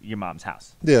your mom's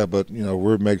house. Yeah, but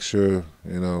we'll make sure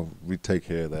we take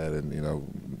care of that,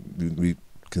 and we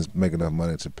can make enough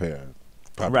money to pay our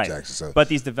property taxes. So. But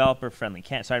these developer-friendly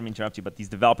sorry to interrupt you, but these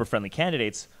developer-friendly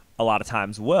candidates a lot of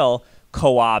times will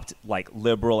co-opt like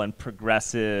liberal and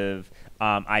progressive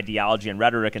ideology and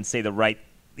rhetoric and say the right,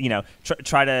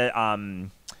 try to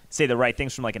say the right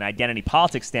things from like an identity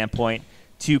politics standpoint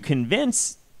to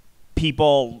convince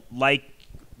people like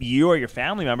you or your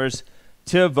family members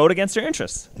to vote against their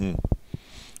interests.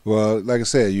 Well, like I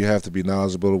said, you have to be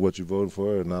knowledgeable of what you voted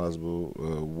for and knowledgeable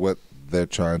what they're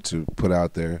trying to put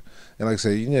out there. And like I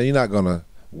said, you're not gonna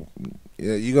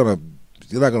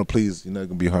please. You're not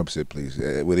gonna be 100% pleased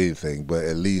with anything, but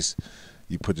at least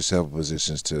you put yourself in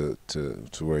positions to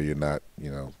where you're not,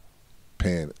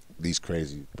 paying these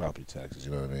crazy property taxes.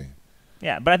 You know what I mean?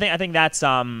 Yeah, but I think that's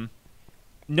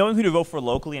knowing who to vote for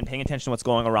locally and paying attention to what's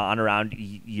going around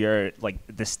your like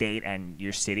the state and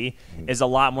your city is a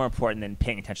lot more important than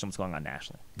paying attention to what's going on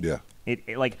nationally. Yeah.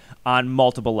 It like on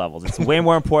multiple levels. It's way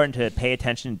more important to pay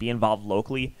attention and be involved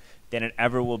locally than it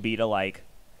ever will be to like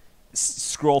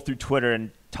scroll through Twitter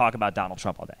and talk about Donald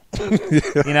Trump all day.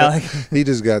 He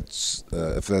just got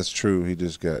if that's true, he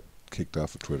just got kicked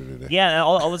off of Twitter today. Yeah, and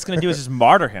all it's going to do is just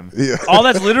martyr him. Yeah. All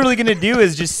that's literally going to do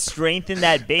is just strengthen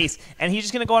that base. And he's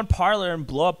just going to go on Parler and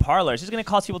blow up Parler. It's just going to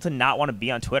cause people to not want to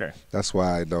be on Twitter. That's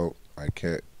why I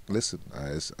can't listen.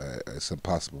 It's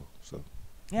impossible. So.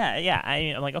 Yeah.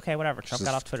 I'm like, okay, whatever. Trump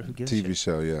got off Twitter. Who gives a shit? TV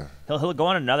show, yeah. He'll go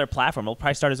on another platform. He'll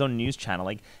probably start his own news channel.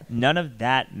 Like, none of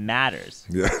that matters.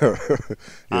 Yeah.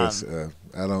 Yes.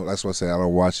 I don't. That's why I say I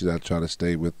don't watch it. I try to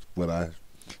stay with what I.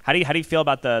 How do you feel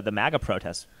about the MAGA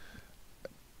protests?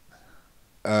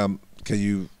 Can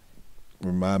you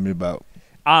remind me about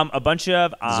a bunch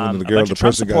of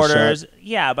Trump supporters?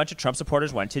 Yeah, a bunch of Trump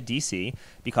supporters went to D.C.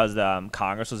 because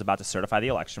Congress was about to certify the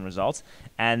election results,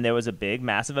 and there was a big,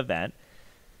 massive event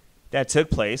that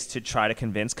took place to try to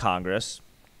convince Congress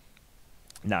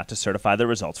not to certify the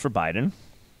results for Biden.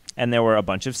 And there were a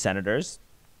bunch of senators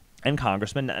and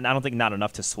congressmen, and I don't think not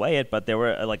enough to sway it, but there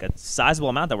were like a sizable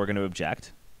amount that were going to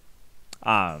object.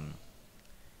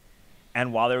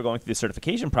 And while they were going through the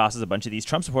certification process, a bunch of these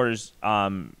Trump supporters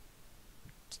entered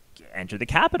the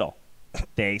Capitol.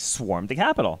 They swarmed the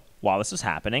Capitol while this was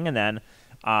happening, and then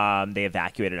they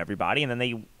evacuated everybody, and then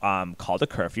they called a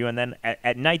curfew, and then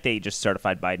at night they just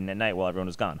certified Biden at night while everyone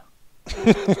was gone.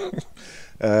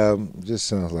 Just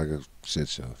sounds like a shit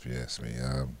show, if you ask me.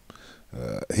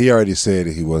 He already said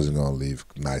that he wasn't going to leave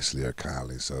nicely or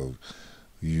kindly, so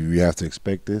you have to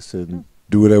expect this and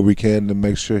do whatever we can to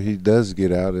make sure he does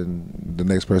get out and the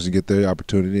next person get their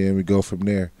opportunity, and we go from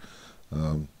there.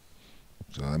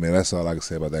 So I mean, that's all I can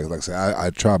say about that. Like I said, I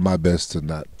try my best to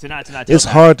not. It's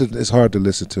hard to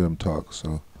listen to him talk.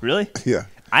 So really, yeah.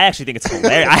 I actually think it's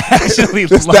hilarious. I actually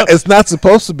it's not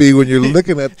supposed to be when you're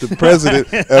looking at the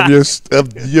president of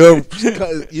your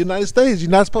United States.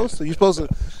 You're not supposed to. You're supposed to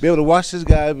be able to watch this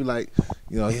guy and be like,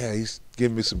 yeah, he's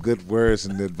giving me some good words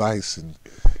and advice, and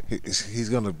he's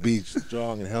gonna be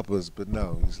strong and help us. But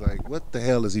no, he's like, what the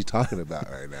hell is he talking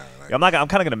about right now? Like, I'm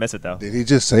kind of gonna miss it though. Did he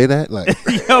just say that? Like,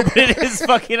 but it is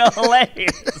fucking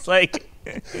hilarious. It's like.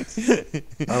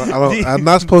 I'm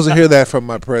not supposed to hear that from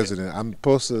my president. I'm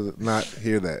supposed to not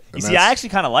hear that. You see, I actually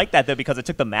kind of like that though, because it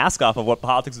took the mask off of what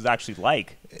politics is actually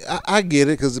like. I get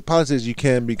it, because the politics, you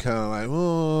can be kind of like,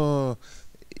 oh,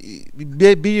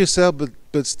 be yourself,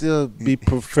 but still be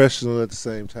professional at the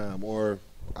same time, or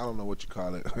I don't know what you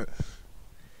call it.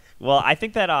 Well, I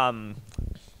think that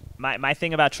my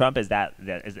thing about Trump is that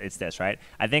it's this, right?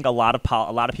 I think a lot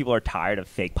of people are tired of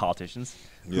fake politicians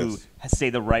who say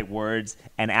the right words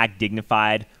and act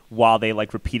dignified while they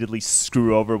like repeatedly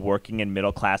screw over working and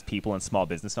middle class people and small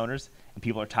business owners. And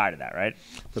people are tired of that, right?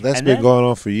 But that's been going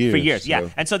on for years. For years, yeah.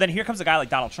 And so then here comes a guy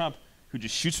like Donald Trump who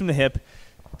just shoots from the hip,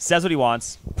 says what he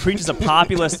wants, preaches a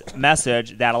populist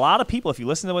message that a lot of people, if you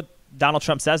listen to what Donald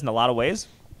Trump says in a lot of ways,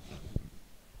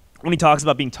 when he talks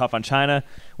about being tough on China,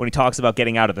 when he talks about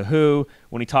getting out of the WHO,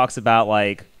 when he talks about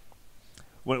like,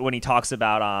 when he talks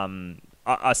about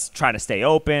us trying to stay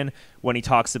open, when he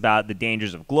talks about the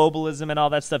dangers of globalism and all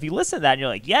that stuff, you listen to that and you're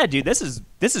like, yeah, dude, this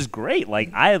is great.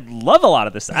 Like, I love a lot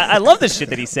of this. I love this shit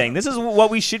that he's saying. This is what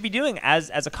we should be doing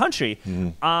as a country.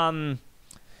 Mm-hmm.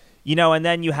 And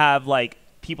then you have like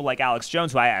people like Alex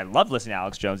Jones, who I love listening to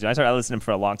Alex Jones. I started listening to him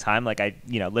for a long time. Like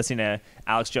listening to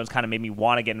Alex Jones kind of made me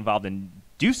want to get involved and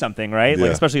do something, right? Yeah.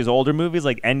 Like especially his older movies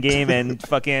like Endgame and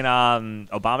fucking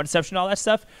Obama Deception, all that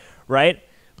stuff, right?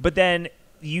 But then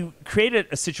you created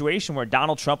a situation where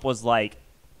Donald Trump was like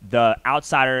the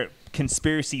outsider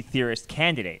conspiracy theorist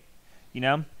candidate, you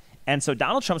know? And so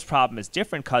Donald Trump's problem is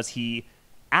different because he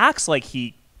acts like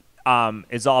he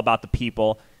is all about the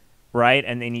people, right?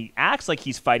 And then he acts like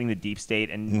he's fighting the deep state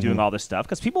and doing all this stuff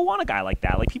because people want a guy like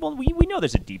that. Like people, we know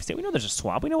there's a deep state. We know there's a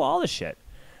swamp. We know all this shit,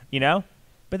 you know?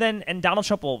 But then, and Donald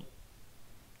Trump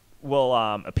will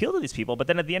appeal to these people, but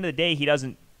then at the end of the day, he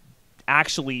doesn't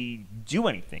actually do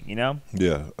anything, you know?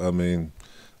 Yeah, I mean,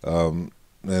 and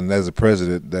as a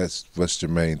president, that's what's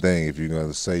your main thing. If you're going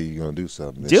to say you're going to do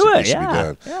something, it should be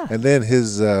done. Yeah. And then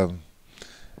his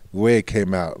way it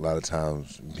came out a lot of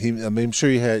times. I'm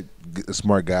sure he had a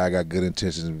smart guy, got good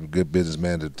intentions, a good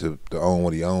businessman to own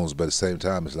what he owns. But at the same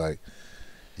time, it's like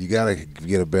you got to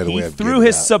get a better way of getting He threw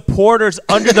his out. supporters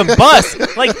under the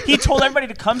bus. Like, he told everybody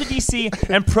to come to D.C.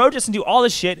 and protest and do all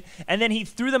this shit, and then he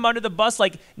threw them under the bus.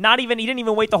 Like, he didn't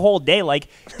even wait the whole day. Like,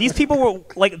 these people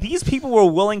were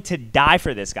willing to die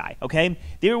for this guy, okay?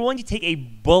 They were willing to take a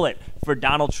bullet for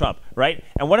Donald Trump, right?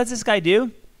 And what does this guy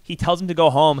do? He tells them to go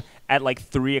home at, like,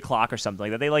 3 o'clock or something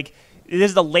like that. This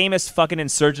is the lamest fucking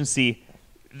insurgency.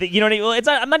 You know what I mean?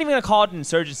 Well, I'm not even going to call it an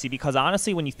insurgency because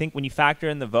honestly, when you factor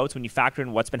in the votes, when you factor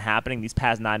in what's been happening these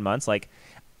past 9 months, like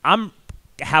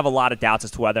have a lot of doubts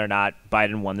as to whether or not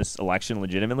Biden won this election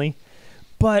legitimately.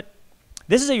 But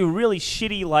this is a really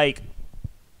shitty, like,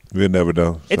 we'll never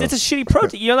know. It's a shitty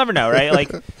protest. You'll never know, right? Like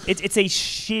it's a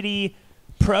shitty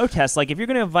protest. Like if you're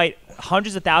going to invite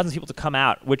hundreds of thousands of people to come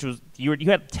out, which was you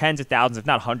had tens of thousands, if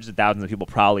not hundreds of thousands of people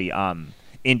probably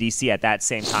in DC at that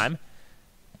same time.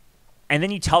 And then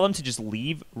you tell them to just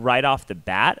leave right off the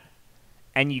bat,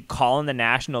 and you call in the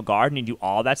National Guard and you do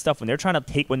all that stuff when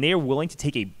they're willing to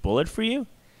take a bullet for you.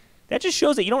 That just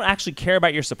shows that you don't actually care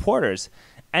about your supporters.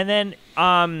 And then,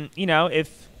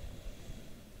 if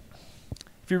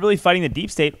you're really fighting the deep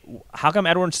state, how come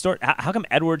Edward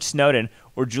Snowden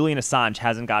or Julian Assange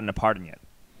hasn't gotten a pardon yet?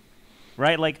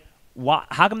 Right? Like,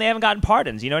 how come they haven't gotten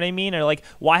pardons? You know what I mean? Or like,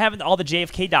 why haven't all the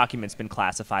JFK documents been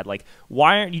classified? Like,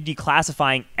 why aren't you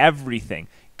declassifying everything?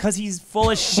 Because he's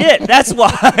full of shit. That's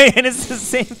why. And it's the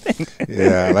same thing.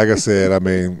 Yeah, like I said, I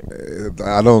mean,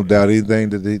 I don't doubt anything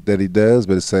that he does,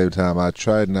 but at the same time, I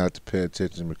try not to pay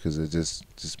attention because it just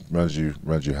runs you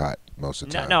hot most of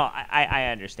the time. No, I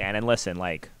understand. And listen,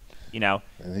 like, you know,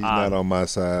 and he's not on my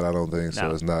side. I don't think so.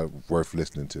 It's not worth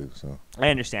listening to. So I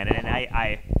understand it, and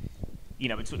I you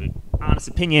know, it's honest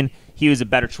opinion, he was a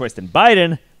better choice than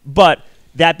Biden. But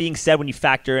that being said, when you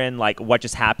factor in like what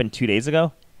just happened 2 days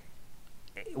ago,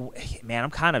 man,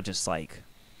 I'm kind of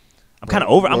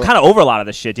over a lot of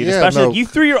this shit, dude. Yeah, especially like, you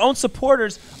threw your own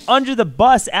supporters under the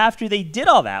bus after they did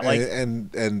all that, like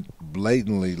and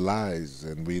blatantly lies,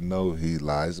 and we know he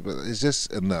lies, but it's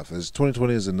just enough.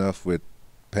 2020 is enough with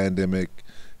pandemic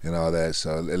and all that.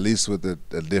 So at least with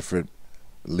a different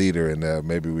leader in there,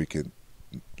 maybe we could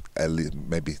at least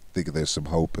maybe think there's some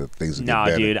hope of things. No,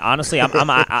 dude. Honestly,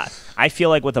 I feel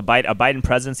like with a Biden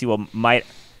presidency might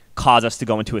cause us to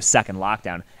go into a second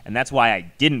lockdown, and that's why I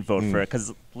didn't vote for it.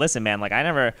 Because listen, man, like I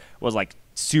never was like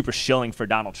super shilling for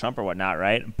Donald Trump or whatnot,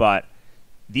 right? But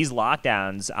these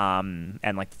lockdowns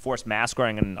and like forced mask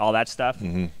wearing and all that stuff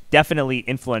definitely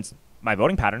influenced my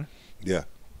voting pattern. Yeah.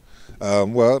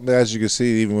 Well, as you can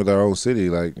see, even with our own city,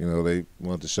 like, you know, they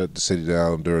wanted to shut the city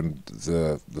down during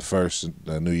the first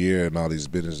New Year, and all these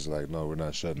businesses like, no, we're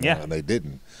not shutting down, and they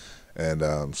didn't. And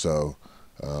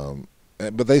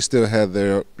but they still had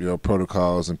their, you know,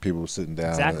 protocols, and people sitting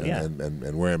down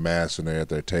and wearing masks when they're at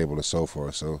their table and so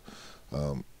forth. So,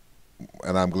 and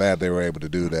I'm glad they were able to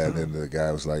do that. And the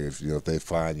guy was like, if they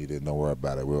fine you, then don't worry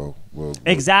about it. We'll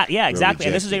exactly. And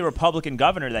this is a Republican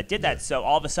governor that did that. So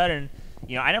all of a sudden,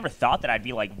 you know, I never thought that I'd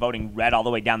be like voting red all the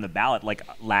way down the ballot like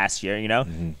last year, you know.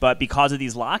 But because of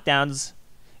these lockdowns,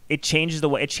 it changed the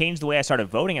way I started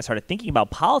voting. I started thinking about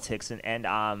politics,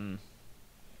 and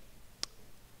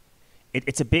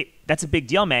that's a big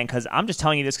deal, man. Because I'm just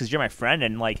telling you this because you're my friend,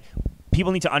 and like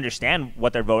people need to understand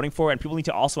what they're voting for, and people need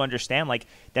to also understand like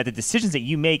that the decisions that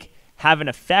you make have an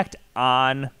effect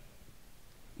on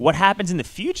what happens in the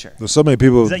future. There's so many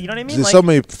people. You know what I mean? There's so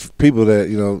many people that,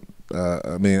 you know.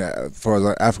 I mean, as far as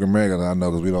like African Americans, I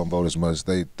know because we don't vote as much.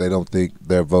 They don't think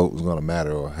their vote is going to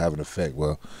matter or have an effect.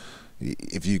 Well,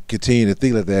 if you continue to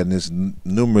think like that, and there's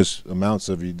numerous amounts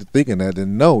of you thinking that,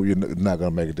 then no, you're not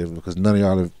going to make a difference because none of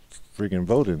y'all are freaking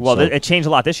voting. Well, so, it changed a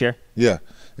lot this year. Yeah,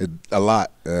 a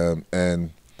lot, so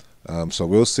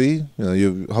we'll see.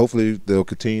 You know, hopefully they'll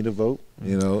continue to vote.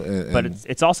 You know, but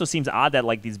it also seems odd that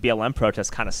like these BLM protests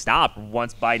kind of stopped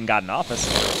once Biden got in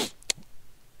office.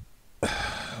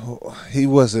 He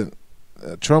wasn't.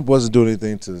 Trump wasn't doing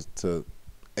anything to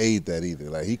aid that either.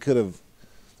 Like he could have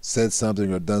said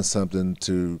something or done something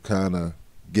to kind of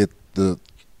get the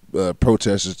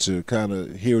protesters to kind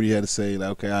of hear what he had to say. Like,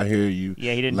 okay, I hear you.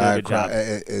 Yeah, he didn't do a good job.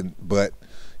 But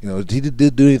you know, he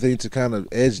did do anything to kind of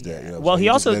edge that. You know, well, so he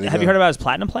also have you heard about his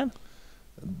platinum plan?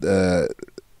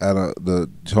 I don't.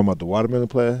 Talking about the watermelon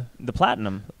plan. The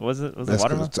platinum was it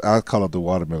watermelon? I call it the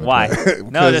watermelon. Why? Plan.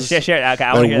 No, just share. Okay,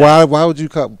 I want to hear why? that. Why would you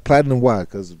call platinum? Why?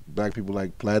 Because black people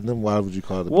like platinum. Why would you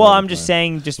call it? Well, I'm just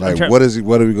saying, just like what is it?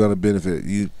 What are we going to benefit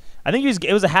you? I think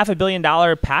it was a $500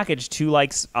 million package to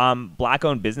like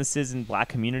black-owned businesses and black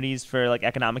communities for like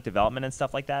economic development and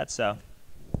stuff like that. So.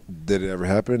 Did it ever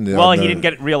happen? Well, he didn't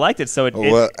get reelected, so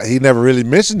he never really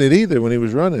mentioned it either when he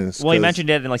was running. Well, he mentioned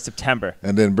it in like September.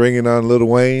 And then bringing on Lil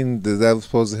Wayne, that was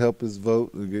supposed to help his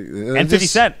vote. And 50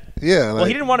 Cent. Yeah. Well,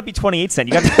 he didn't want to be 28 Cent.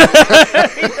 You got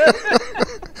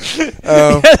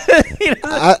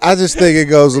I just think it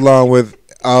goes along with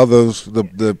all those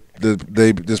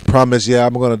they just promise, yeah,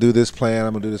 I'm going to do this plan,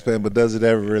 I'm going to do this plan, but does it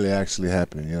ever really actually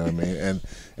happen? You know what I mean?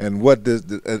 And what does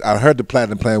I heard the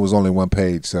platinum plan was only one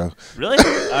page, so really? All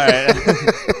right.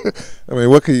 I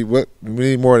mean, we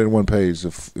need more than one page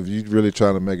if you're really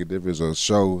trying to make a difference or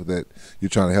show that you're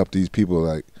trying to help these people.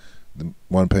 Like the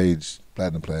one page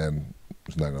platinum plan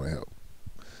is not going to help.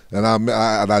 And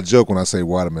I joke when I say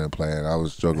watermelon plan. I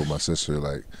was joking with my sister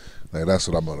like that's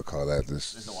what I'm going to call that.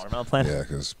 This is the watermelon plan. Yeah,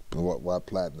 because why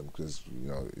platinum? Because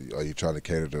are you trying to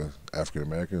cater to African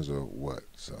Americans or what?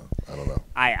 So I don't know.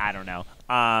 I don't know.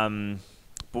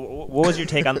 What was your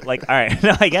take on like? All right,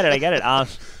 no, I get it.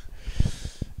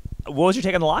 What was your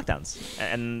take on the lockdowns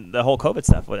and the whole COVID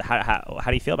stuff?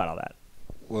 How do you feel about all that?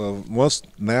 Well, once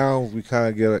now we kind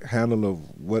of get a handle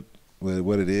of what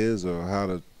it is or how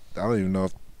to. I don't even know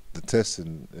if the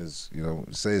testing is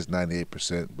say it's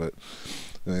 98%, but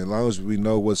as long as we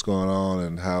know what's going on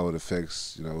and how it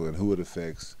affects and who it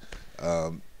affects,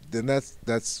 then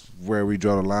that's where we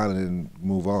draw the line and then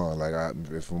move on. Like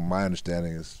from my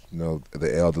understanding is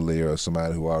the elderly or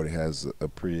somebody who already has a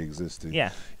pre-existing.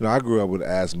 Yeah. I grew up with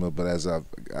asthma, but as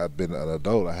I've been an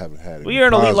adult, I haven't had it. Well, you're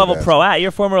an elite level pro athlete. You're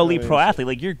a former elite pro athlete.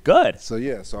 Like you're good. So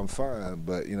yeah, so I'm fine.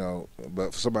 But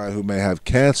but for somebody who may have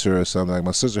cancer or something, like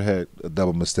my sister had a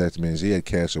double mastectomy and she had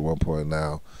cancer at one point.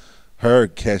 Now, her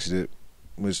catching it,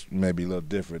 which may be a little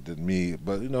different than me,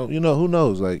 but who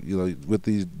knows? Like with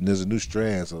these, there's a new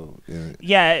strand. So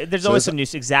yeah, there's always some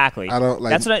news. Exactly. I don't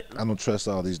like. That's what I don't trust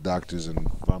all these doctors and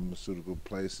pharmaceutical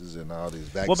places and all these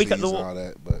vaccines and all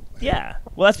that. But yeah,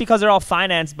 well, that's because they're all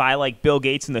financed by like Bill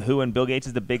Gates and the WHO, and Bill Gates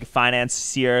is the big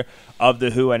financier of the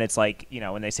WHO. And it's like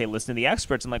when they say listen to the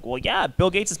experts, I'm like, well, yeah,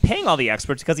 Bill Gates is paying all the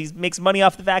experts because he makes money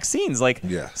off the vaccines. Like,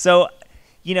 yeah. So.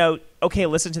 Okay,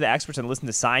 listen to the experts and listen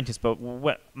to scientists, but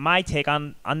what my take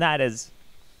on that is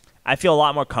I feel a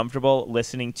lot more comfortable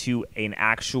listening to an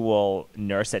actual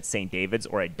nurse at St. David's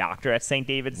or a doctor at St.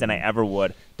 David's than I ever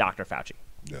would Dr. Fauci.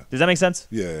 Yeah. Does that make sense?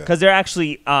 Yeah. Because they're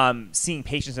actually seeing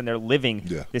patients and they're living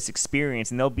Yeah. this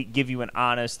experience, and they'll give you an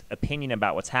honest opinion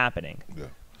about what's happening. Yeah.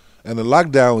 And the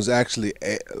lockdown was actually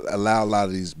allow a lot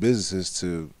of these businesses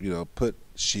to put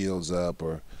shields up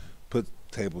or put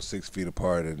tables 6 feet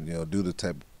apart and do the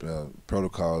type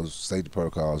protocols, safety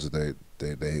protocols that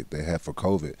they have for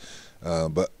COVID,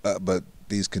 but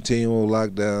these continual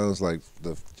lockdowns, like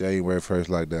the January 1st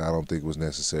lockdown, I don't think was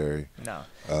necessary. No,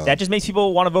 that just makes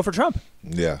people want to vote for Trump.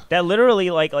 Yeah, that literally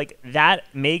like that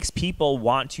makes people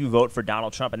want to vote for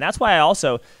Donald Trump, and that's why I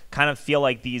also kind of feel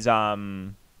like these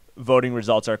voting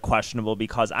results are questionable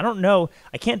because I don't know,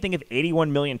 I can't think of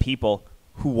 81 million people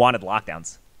who wanted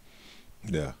lockdowns.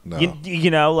 Yeah,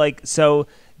 no. So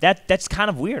that's kind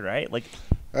of weird, right? Like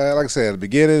I said at the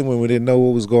beginning when we didn't know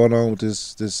what was going on with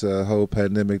this whole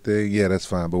pandemic thing, yeah, that's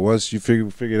fine. But once you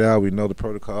figure it out, we know the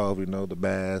protocol, we know the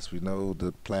masks, we know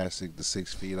the plastic, the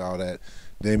 6 feet, all that.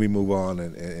 Then we move on,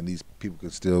 and these people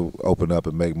can still open up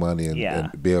and make money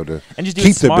and be able to and just do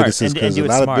keep it smart. their businesses because a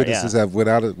lot of businesses yeah. have went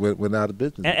out of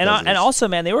business. And also,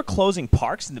 man, they were closing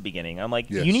parks in the beginning. I'm like,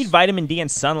 yes. You need vitamin D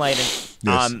and sunlight, and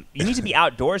yes. You need to be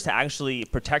outdoors to actually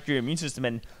protect your immune system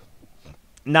and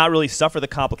not really suffer the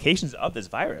complications of this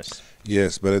virus.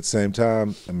 Yes, but at the same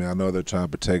time, I mean, I know they're trying to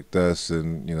protect us,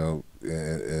 and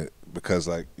because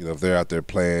if they're out there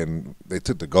playing, they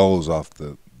took the goals off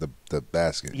the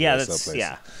basket. Yeah, that's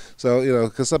yeah. So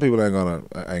because some people ain't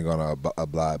gonna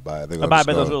abide by it. They're gonna abide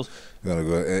by those rules. They're gonna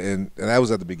go, and that was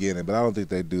at the beginning, but I don't think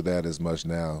they do that as much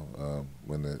now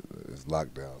when it's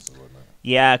lockdowns and whatnot.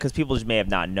 Yeah, because people just may have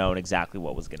not known exactly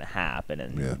what was going to happen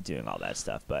and doing all that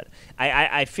stuff. But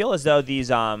I feel as though these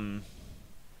the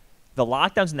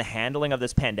lockdowns and the handling of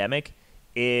this pandemic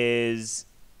is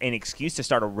an excuse to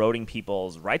start eroding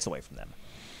people's rights away from them.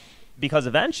 because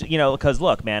eventually, because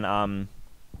look, man,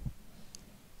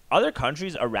 other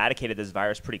countries eradicated this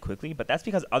virus pretty quickly, but that's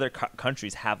because other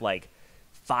countries have like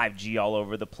 5G all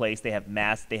over the place. They have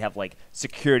masks. They have like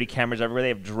security cameras everywhere. They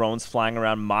have drones flying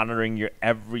around monitoring your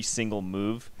every single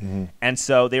move. And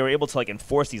so they were able to like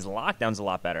enforce these lockdowns a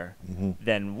lot better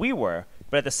than we were.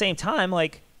 But at the same time,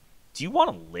 like, do you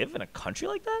want to live in a country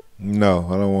like that? No,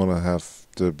 I don't want to have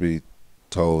to be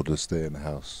told to stay in the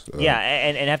house. Yeah,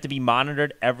 and have to be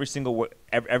monitored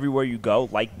everywhere you go,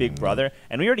 like Big Brother.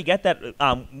 And we already get that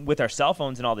with our cell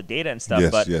phones and all the data and stuff.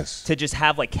 Yes, but yes. to just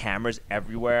have like cameras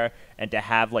everywhere, and to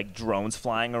have like drones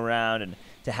flying around, and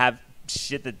to have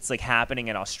shit that's like happening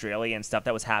in Australia and stuff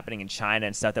that was happening in China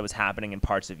and stuff that was happening in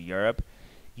parts of Europe,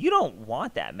 you don't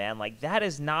want that, man. Like, that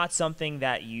is not something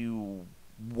that you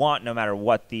want, no matter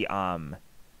what the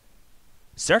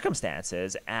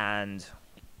circumstances. And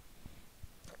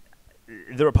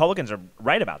the Republicans are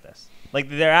right about this. Like,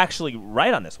 they're actually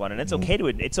right on this one, and it's okay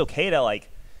to like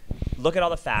look at all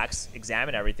the facts,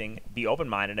 examine everything, be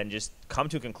open-minded, and just come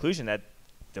to a conclusion that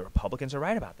the Republicans are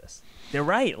right about this. They're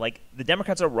right. Like, the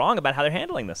Democrats are wrong about how they're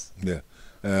handling this. Yeah,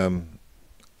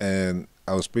 and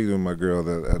I was speaking with my girl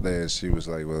the other day, and she was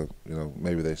like, "Well,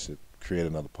 maybe they should create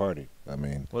another party." I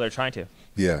mean, well, they're trying to.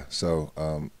 Yeah. So,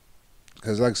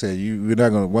 because like I said, you're not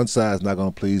going to, one side's not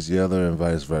going to please the other, and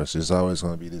vice versa. It's always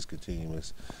going to be this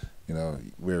continuous,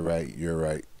 we're right, you're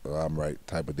right, or I'm right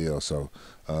type of deal. So,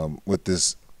 with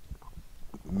this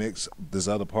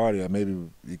other party, maybe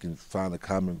you can find a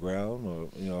common ground, or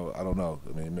I don't know.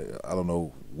 I mean, I don't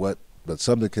know what, but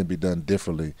something can be done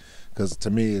differently. Because to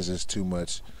me, it's just too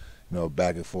much,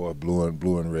 back and forth, blue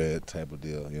and red type of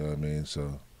deal. You know what I mean?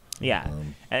 So. Yeah,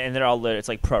 and they're all, it's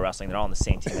like pro wrestling. They're all on the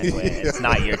same team anyway. Yeah. It's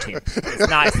not your team. It's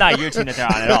not your team that they're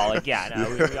on at all. Like, yeah,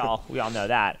 no, we all know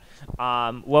that.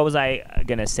 What was I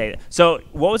gonna say? So,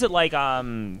 what was it like?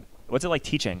 What's it like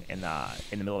teaching in the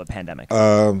middle of a pandemic?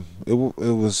 It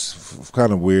was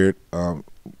kind of weird.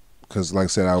 Because like I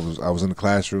said, I was in the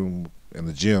classroom in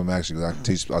the gym actually.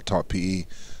 I taught PE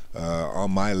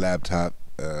on my laptop,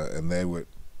 and they would.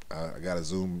 I got a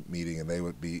Zoom meeting, and they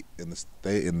would be in the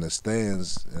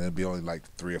stands, and it'd be only like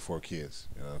 3 or 4 kids,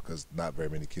 because not very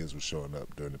many kids were showing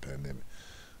up during the pandemic.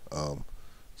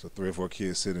 So 3 or 4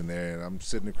 kids sitting there, and I'm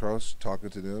sitting across talking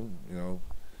to them,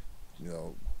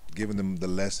 giving them the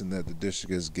lesson that the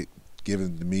district has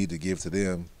given to me to give to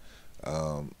them,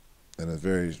 and it's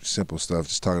very simple stuff.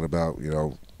 Just talking about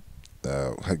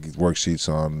worksheets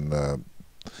on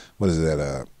what is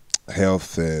that?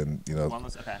 Health and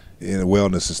wellness, okay.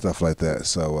 Wellness and stuff like that.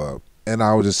 So and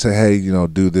I would just say, hey,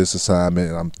 do this assignment,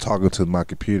 and I'm talking to my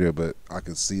computer, but I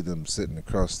could see them sitting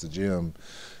across the gym,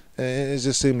 and it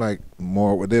just seemed like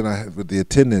more. But then with the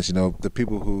attendance, the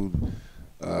people who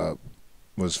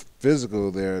was physical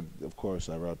there, of course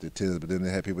I wrote the attendance, but then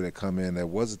they had people that come in that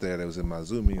wasn't there, that was in my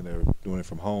Zoom meeting, they were doing it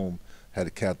from home, had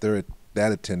to count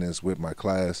that attendance with my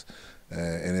class.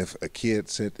 And if a kid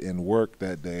sent in work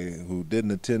that day who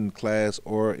didn't attend class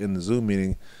or in the Zoom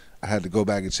meeting, I had to go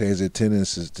back and change the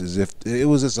attendance as if it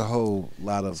was just a whole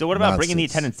lot of. So what about nonsense. Bringing the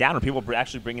attendance down? Were people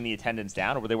actually bringing the attendance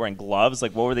down, or were they wearing gloves?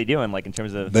 Like, what were they doing? Like, in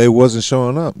terms of they wasn't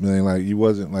showing up. I mean, like, you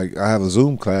wasn't like, I have a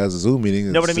Zoom class, a Zoom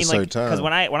meeting. No, but I mean, like, because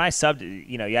when I subbed,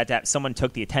 you had to have someone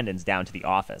took the attendance down to the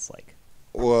office, like.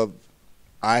 Well,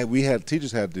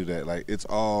 teachers had to do that. Like, it's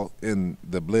all in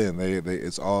the blend.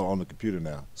 It's all on the computer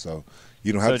now. So.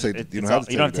 You don't have to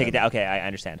take it down. Okay, I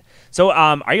understand. So,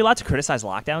 are you allowed to criticize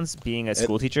lockdowns being a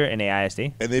school teacher in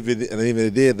AISD? And even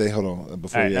they did, hold on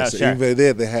before you answer. Even if they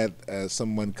did, they had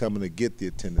someone coming to get the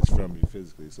attendance from you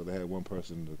physically. So they had one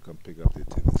person to come pick up the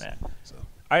attendance. Yeah. So.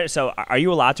 All right. So, are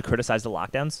you allowed to criticize the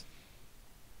lockdowns?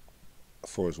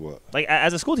 For as what? Like,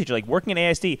 as a school teacher, like working in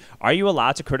AISD, are you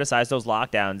allowed to criticize those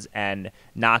lockdowns and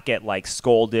not get like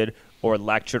scolded or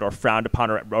lectured or frowned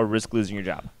upon or risk losing your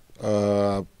job?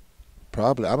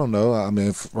 Probably. I don't know. I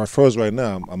mean, first right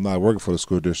now, I'm not working for the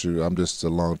school district. I'm just a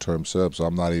long-term sub, so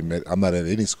I'm not at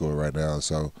any school right now.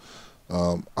 So,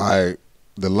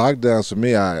 the lockdowns for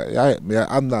me,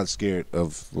 I'm not scared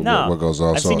of what goes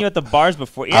on. I've seen you at the bars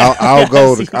before. Yeah. I'll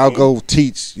go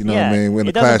teach. You know what I mean? In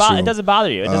the classroom. It doesn't bother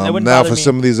you. Now, for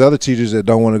some of these other teachers that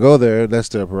don't want to go there, that's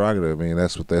their prerogative. I mean,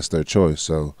 that's their choice.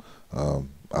 So, I'm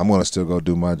gonna still go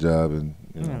do my job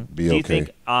and be okay.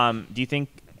 Do you think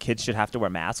kids should have to wear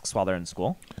masks while they're in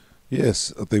school?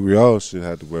 Yes, I think we all should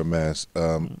have to wear masks,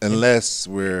 unless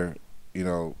we're, if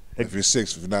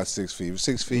you're not 6 feet. If you're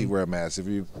 6 feet, wear a mask. If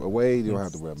you're away, you don't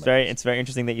have to wear a mask. It's very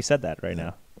interesting that you said that right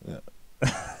now. Yeah.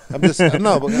 I'm just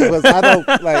no, because I don't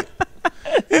like.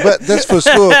 But that's for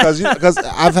school because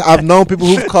I've known people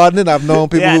who've caught it. I've known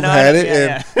people who've had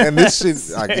it, and this shit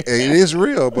it is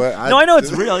real. But I know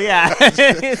it's real. Yeah,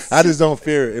 I just don't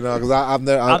fear it, because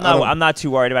I'm not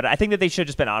too worried about it. I think that they should have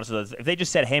just been honest with us. If they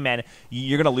just said, "Hey, man,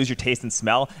 you're gonna lose your taste and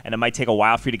smell, and it might take a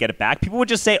while for you to get it back," people would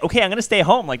just say, "Okay, I'm gonna stay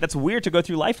home." Like that's weird to go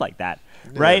through life like that,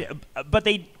 right? But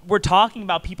they were talking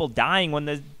about people dying when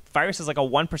the virus is like a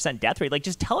 1% death rate. Like,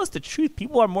 just tell us the truth.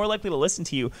 People are more likely to listen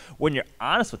to you when you're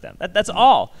honest with them. That's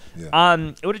all. Yeah.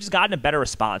 It would have just gotten a better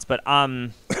response. But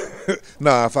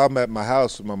no, if I'm at my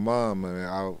house with my mom, I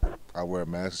mean, I wear a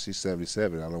mask. She's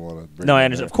 77. I don't want to bring. No, I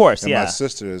understand. Of course, and yeah. My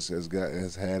sister has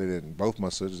had it, and both my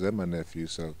sisters and my nephew.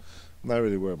 So I'm not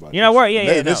really worried about it. You're not worried,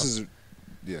 yeah. This is,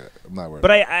 I'm not worried.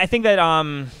 But I think that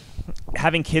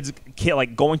having kids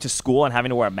like going to school and having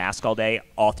to wear a mask all day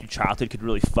all through childhood could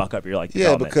really fuck up your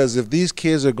development. Because if these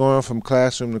kids are going from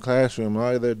classroom to classroom,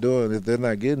 all they're doing, if they're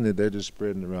not getting it, they're just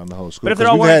spreading it around the whole school. But if they're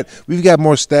all we've got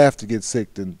more staff to get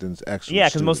sick than actual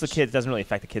because most of the kids doesn't really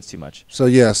affect the kids too much. So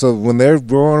so when they're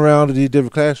going around to these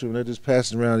different classrooms, they're just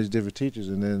passing around these different teachers,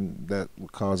 and then that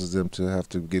causes them to have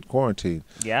to get quarantined.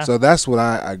 Yeah. So that's what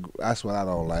I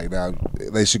don't like. Now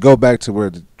they should go back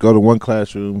to go to one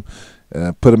classroom.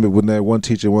 Put them with that one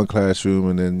teacher in one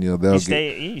classroom, and then they'll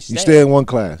you stay in one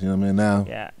class. You know what I mean? Now.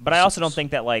 Yeah, but I also don't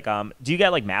think that do you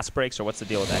get mask breaks or what's the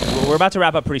deal with that? We're about to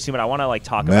wrap up pretty soon, but I want to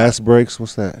talk about mask breaks.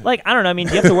 What's that? I don't know. I mean,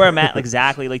 do you have to wear a mask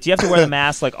exactly? Do you have to wear the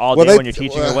mask all day when you're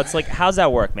teaching, or what's how's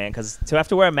that work, man? Because to have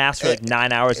to wear a mask for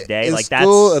 9 hours a day, in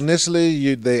school,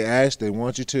 initially they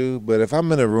want you to, but if I'm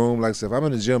in a room, like say, if I'm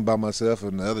in the gym by myself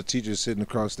and the other teacher's sitting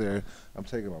across there, I'm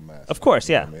taking my mask. Of course,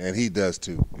 yeah. And he does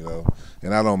too,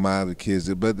 and I don't mind the kids.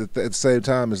 But at the same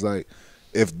time, it's like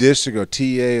if district or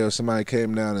TA or somebody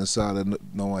came down and saw that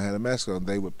no one had a mask on,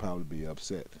 they would probably be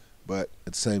upset. But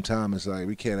at the same time, it's like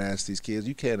we can't ask these kids.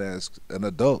 You can't ask an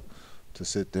adult to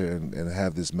sit there and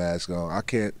have this mask on. I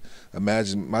can't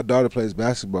imagine. My daughter plays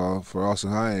basketball for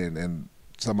Austin High, and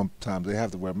sometimes they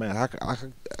have to wear masks. I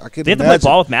can. They have to play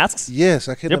ball with masks. Yes,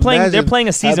 I can. They're playing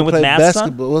a season with masks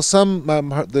on. Well,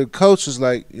 the coach is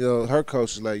like, her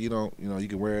coach is like, you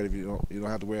can wear it if you don't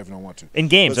have to wear it if you don't want to. In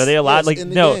games, are they allowed?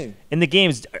 Game. In the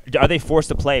games, are they forced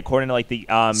to play according to the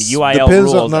UIL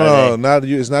Depends rules?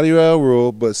 It's not a UIL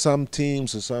rule, but some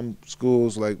teams or some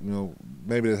schools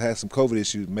maybe that has some COVID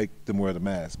issues make them wear the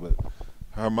mask. But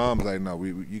her mom's like, no,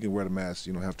 you can wear the mask.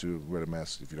 You don't have to wear the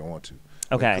mask if you don't want to.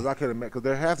 Okay. Because I couldn't, because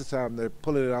they're half the time they're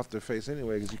pulling it off their face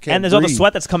anyway because you can't. And there's breathe. all the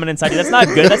sweat that's coming inside you. That's not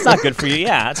good. That's not good for you.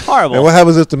 Yeah, it's horrible. And what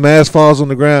happens if the mask falls on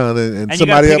the ground and somebody you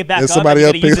gotta pick it back up somebody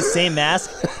and you gotta use the same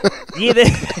mask?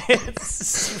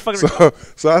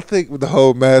 So I think with the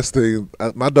whole mask thing,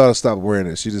 my daughter stopped wearing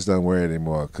it. She just doesn't wear it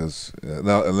anymore because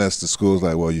unless the school's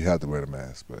like, well, you have to wear the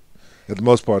mask, but. For the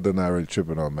most part, they're not really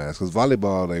tripping on masks. Because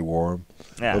volleyball, they wore them.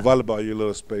 Yeah. But volleyball, you're a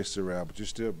little spaced around, but you're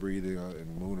still breathing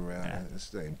and moving around. Yeah. It's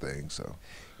the same thing. So.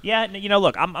 Yeah,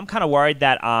 look, I'm kind of worried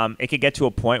that it could get to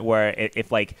a point where if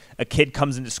a kid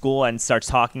comes into school and starts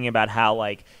talking about how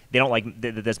they don't like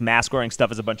this mask wearing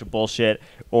stuff is a bunch of bullshit,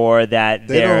 or that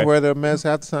they don't wear their mask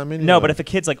half the time anyway. No, but if a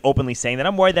kid's openly saying that,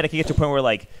 I'm worried that it could get to a point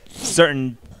where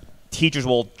certain teachers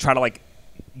will try to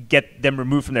get them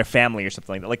removed from their family or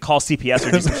something like that, call CPS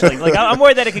or do some shit. I'm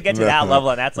worried that it could get to that level,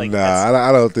 and that's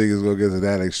I don't think it's gonna get to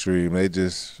that extreme. They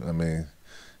just,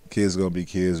 kids gonna be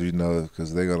kids,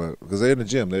 because they're in the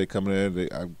gym. They come in there,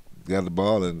 I got the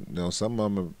ball, and some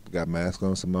of them got masks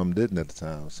on, some of them didn't at the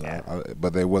time. So, yeah.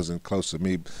 But they wasn't close to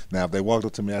me. Now, if they walked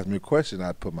up to me, asked me a question,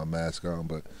 I'd put my mask on.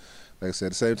 But like I said,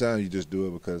 at the same time, you just do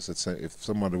it because if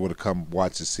someone would have come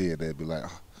watch and see it, they'd be like,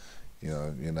 oh,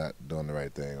 you're not doing the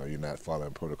right thing or you're not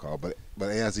following protocol. But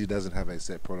ASE doesn't have a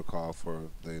set protocol for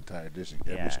the entire district.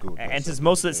 Every school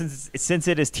does. And since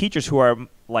it is teachers who are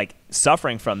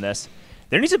suffering from this,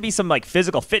 there needs to be some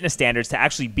physical fitness standards to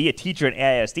actually be a teacher in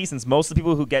AISD, since most of the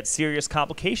people who get serious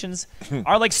complications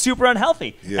are super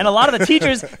unhealthy. Yeah. And a lot of the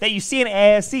teachers that you see in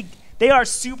AISD, they are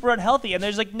super unhealthy, and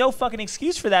there's no fucking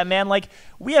excuse for that, man.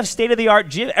 We have state-of-the-art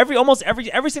gym. Almost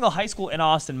every single high school in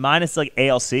Austin, minus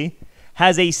ALC,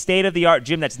 has a state-of-the-art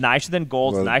gym that's nicer than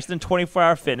Gold's, nicer than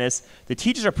 24-hour fitness. The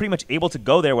teachers are pretty much able to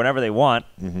go there whenever they want.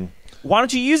 Mm-hmm. Why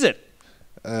don't you use it?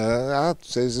 I'd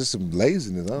say it's just some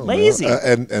laziness. I don't Lazy. know.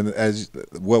 And as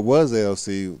what was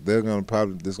ALC, they're going to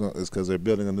probably it's because they're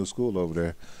building a new school over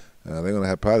there. They're going to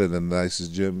have probably the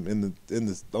nicest gym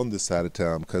on this side of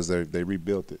town because they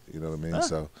rebuilt it. You know what I mean? Huh.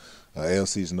 So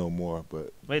ALC's no more.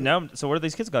 But wait, no. So where do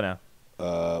these kids go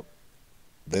now?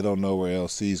 They don't know where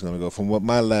LC is going to go. From what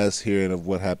my last hearing of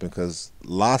what happened, because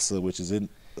LASA, which is in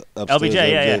upstairs,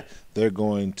 LBJ,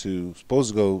 they're supposed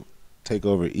to go take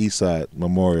over Eastside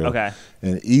Memorial. Okay.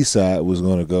 And Eastside was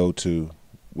going to go to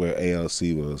where ALC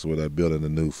was, where they're building a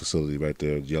new facility right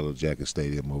there, Yellow Jacket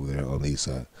Stadium over there on the east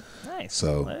side. Nice.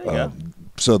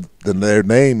 So, their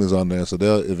name is on there. So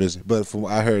but from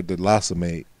I heard that Lhasa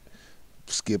may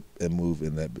skip and move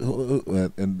in that,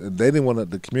 and they didn't want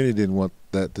the community didn't want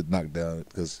that to knock down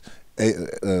because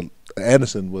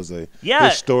Anderson was a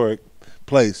historic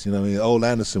place. You know, what I mean, old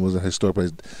Anderson was a historic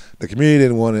place. The community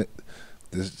didn't want it.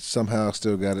 They somehow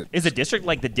still got it. Is the district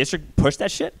push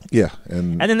that shit? Yeah,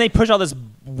 and then they push all this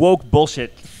woke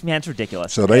bullshit. Man, it's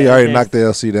ridiculous. So they already knocked the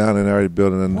LC down and they're already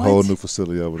building a whole new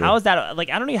facility over there. How is that? Like,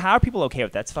 I don't know. How are people okay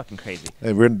with that? That's fucking crazy.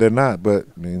 They're not, but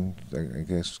I mean, I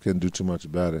guess couldn't do too much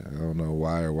about it. I don't know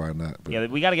why or why not. But. Yeah,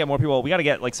 we got to get more people. We got to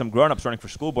get like some grown-ups running for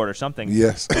school board or something.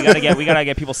 Yes, we got to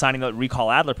get people signing the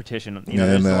Recall Adler petition. You know,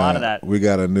 there's a lot of that. We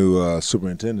got a new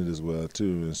superintendent as well too,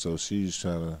 and so she's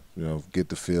trying to get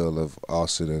the feel of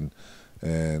Austin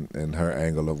and her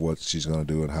angle of what she's going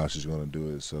to do and how she's going to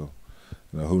do it. So.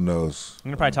 Who knows? I'm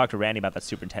going to probably talk to Randy about that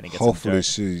superintendent. Hopefully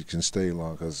she can stay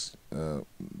long because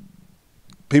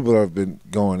people have been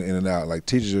going in and out. Like,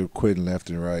 teachers are quitting left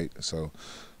and right. So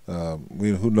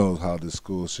who knows how this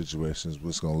school situation is,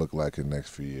 what's going to look like in the next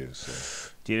few years.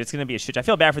 So. Dude, it's going to be a shit. I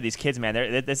feel bad for these kids, man.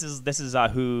 This is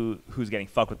who's getting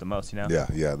fucked with the most, you know?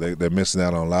 Yeah. They're missing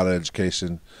out on a lot of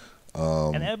education.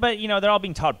 But they're all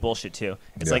being taught bullshit too.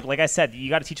 It's like I said, you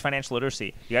got to teach financial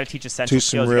literacy. You got to teach essential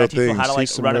skills. You got to teach people how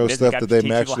to run a business. You got to teach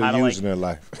people how to in their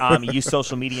life. Use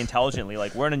social media intelligently.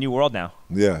 Like, we're in a new world now.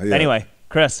 Yeah. Anyway,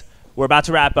 Kris, we're about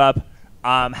to wrap up.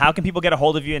 How can people get a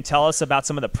hold of you and tell us about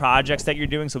some of the projects that you're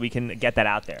doing so we can get that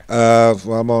out there?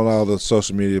 Well, I'm on all the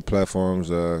social media platforms.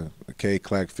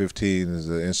 Clack15 is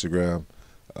the Instagram.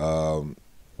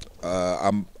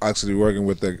 I'm actually working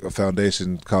with a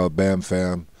foundation called Bam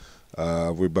Fam.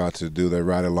 We're about to do the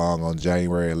ride along on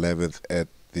January 11th at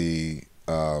the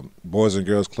Boys and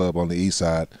Girls Club on the east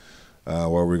side,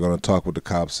 where we're going to talk with the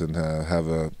cops and have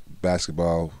a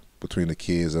basketball between the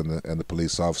kids and the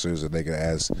police officers, and they can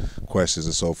ask questions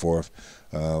and so forth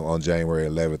on January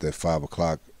 11th at 5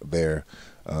 o'clock there.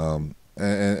 And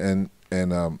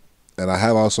I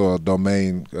have also a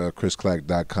domain,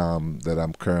 chrisclack.com, that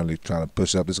I'm currently trying to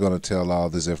push up. It's going to tell all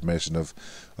this information of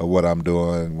what I'm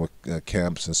doing, with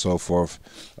camps and so forth.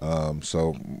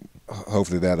 So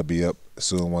hopefully that'll be up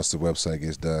soon once the website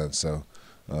gets done. So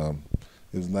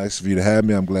it was nice of you to have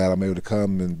me. I'm glad I'm able to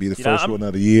come and be the first one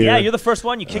of the year. Yeah, you're the first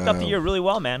one. You kicked off the year really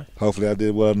well, man. Hopefully I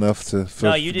did well enough to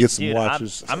get some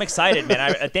watchers. I'm excited, man.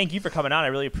 I thank you for coming on. I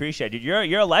really appreciate it. Dude,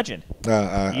 you're a legend.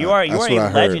 You are a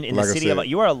legend in the city of.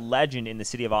 You are a legend in the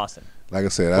city of Austin. Like I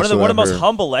said, one of the most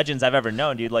humble legends I've ever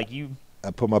known, dude. Like you. I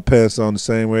put my pants on the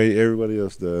same way everybody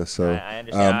else does. So, I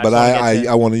understand. But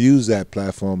I want to use that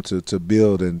platform to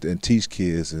build and teach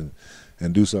kids and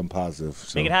do something positive.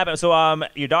 So. Make it happen. So,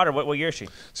 your daughter, what year is she?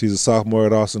 She's a sophomore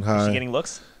at Austin High. Is she getting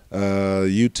looks?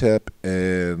 UTEP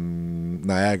and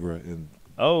Niagara. In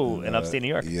upstate New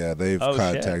York. Yeah, they've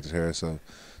contacted her. So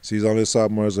she's only a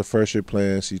sophomore as a first year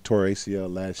playing. She tore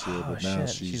ACL last year, but now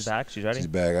she's back. She's ready. She's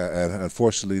back. And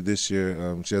unfortunately, this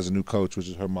year she has a new coach, which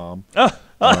is her mom.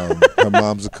 Her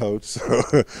mom's a coach. So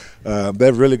they have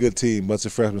a really good team. Bunch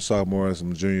of freshmen, sophomores,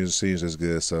 some juniors and seniors is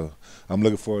good. So I'm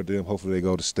looking forward to them. Hopefully they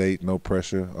go to state. No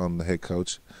pressure on the head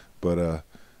coach. But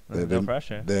no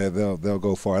pressure. They'll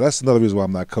go far. That's another reason why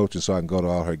I'm not coaching, so I can go to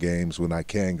all her games when I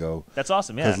can go. That's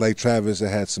awesome, yeah. Because Lake Travis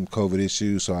had some COVID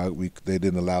issues, so they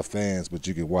didn't allow fans, but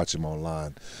you could watch them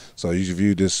online. So if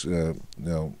you just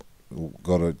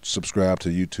go to subscribe to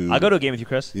YouTube. I'll go to a game with you,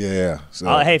 Kris. Yeah.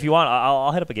 So, hey, if you want,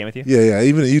 I'll hit up a game with you. Yeah.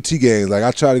 Even the UT games, like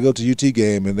I tried to go to UT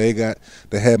game, and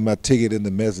they had my ticket in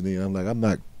the mezzanine. I'm like,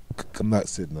 I'm not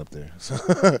sitting up there. So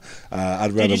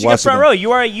I'd rather you should watch get front row.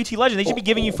 You are a UT legend. They should be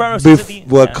giving you front row seats.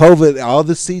 COVID, all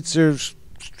the seats are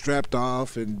strapped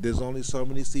off, and there's only so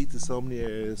many seats in so many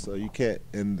areas, so you can't.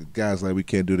 And the guys we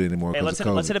can't do that anymore. Hey, let's hit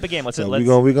up a game.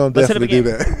 We're gonna definitely do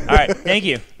that. All right, thank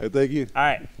you. Hey, thank you. All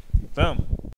right, boom.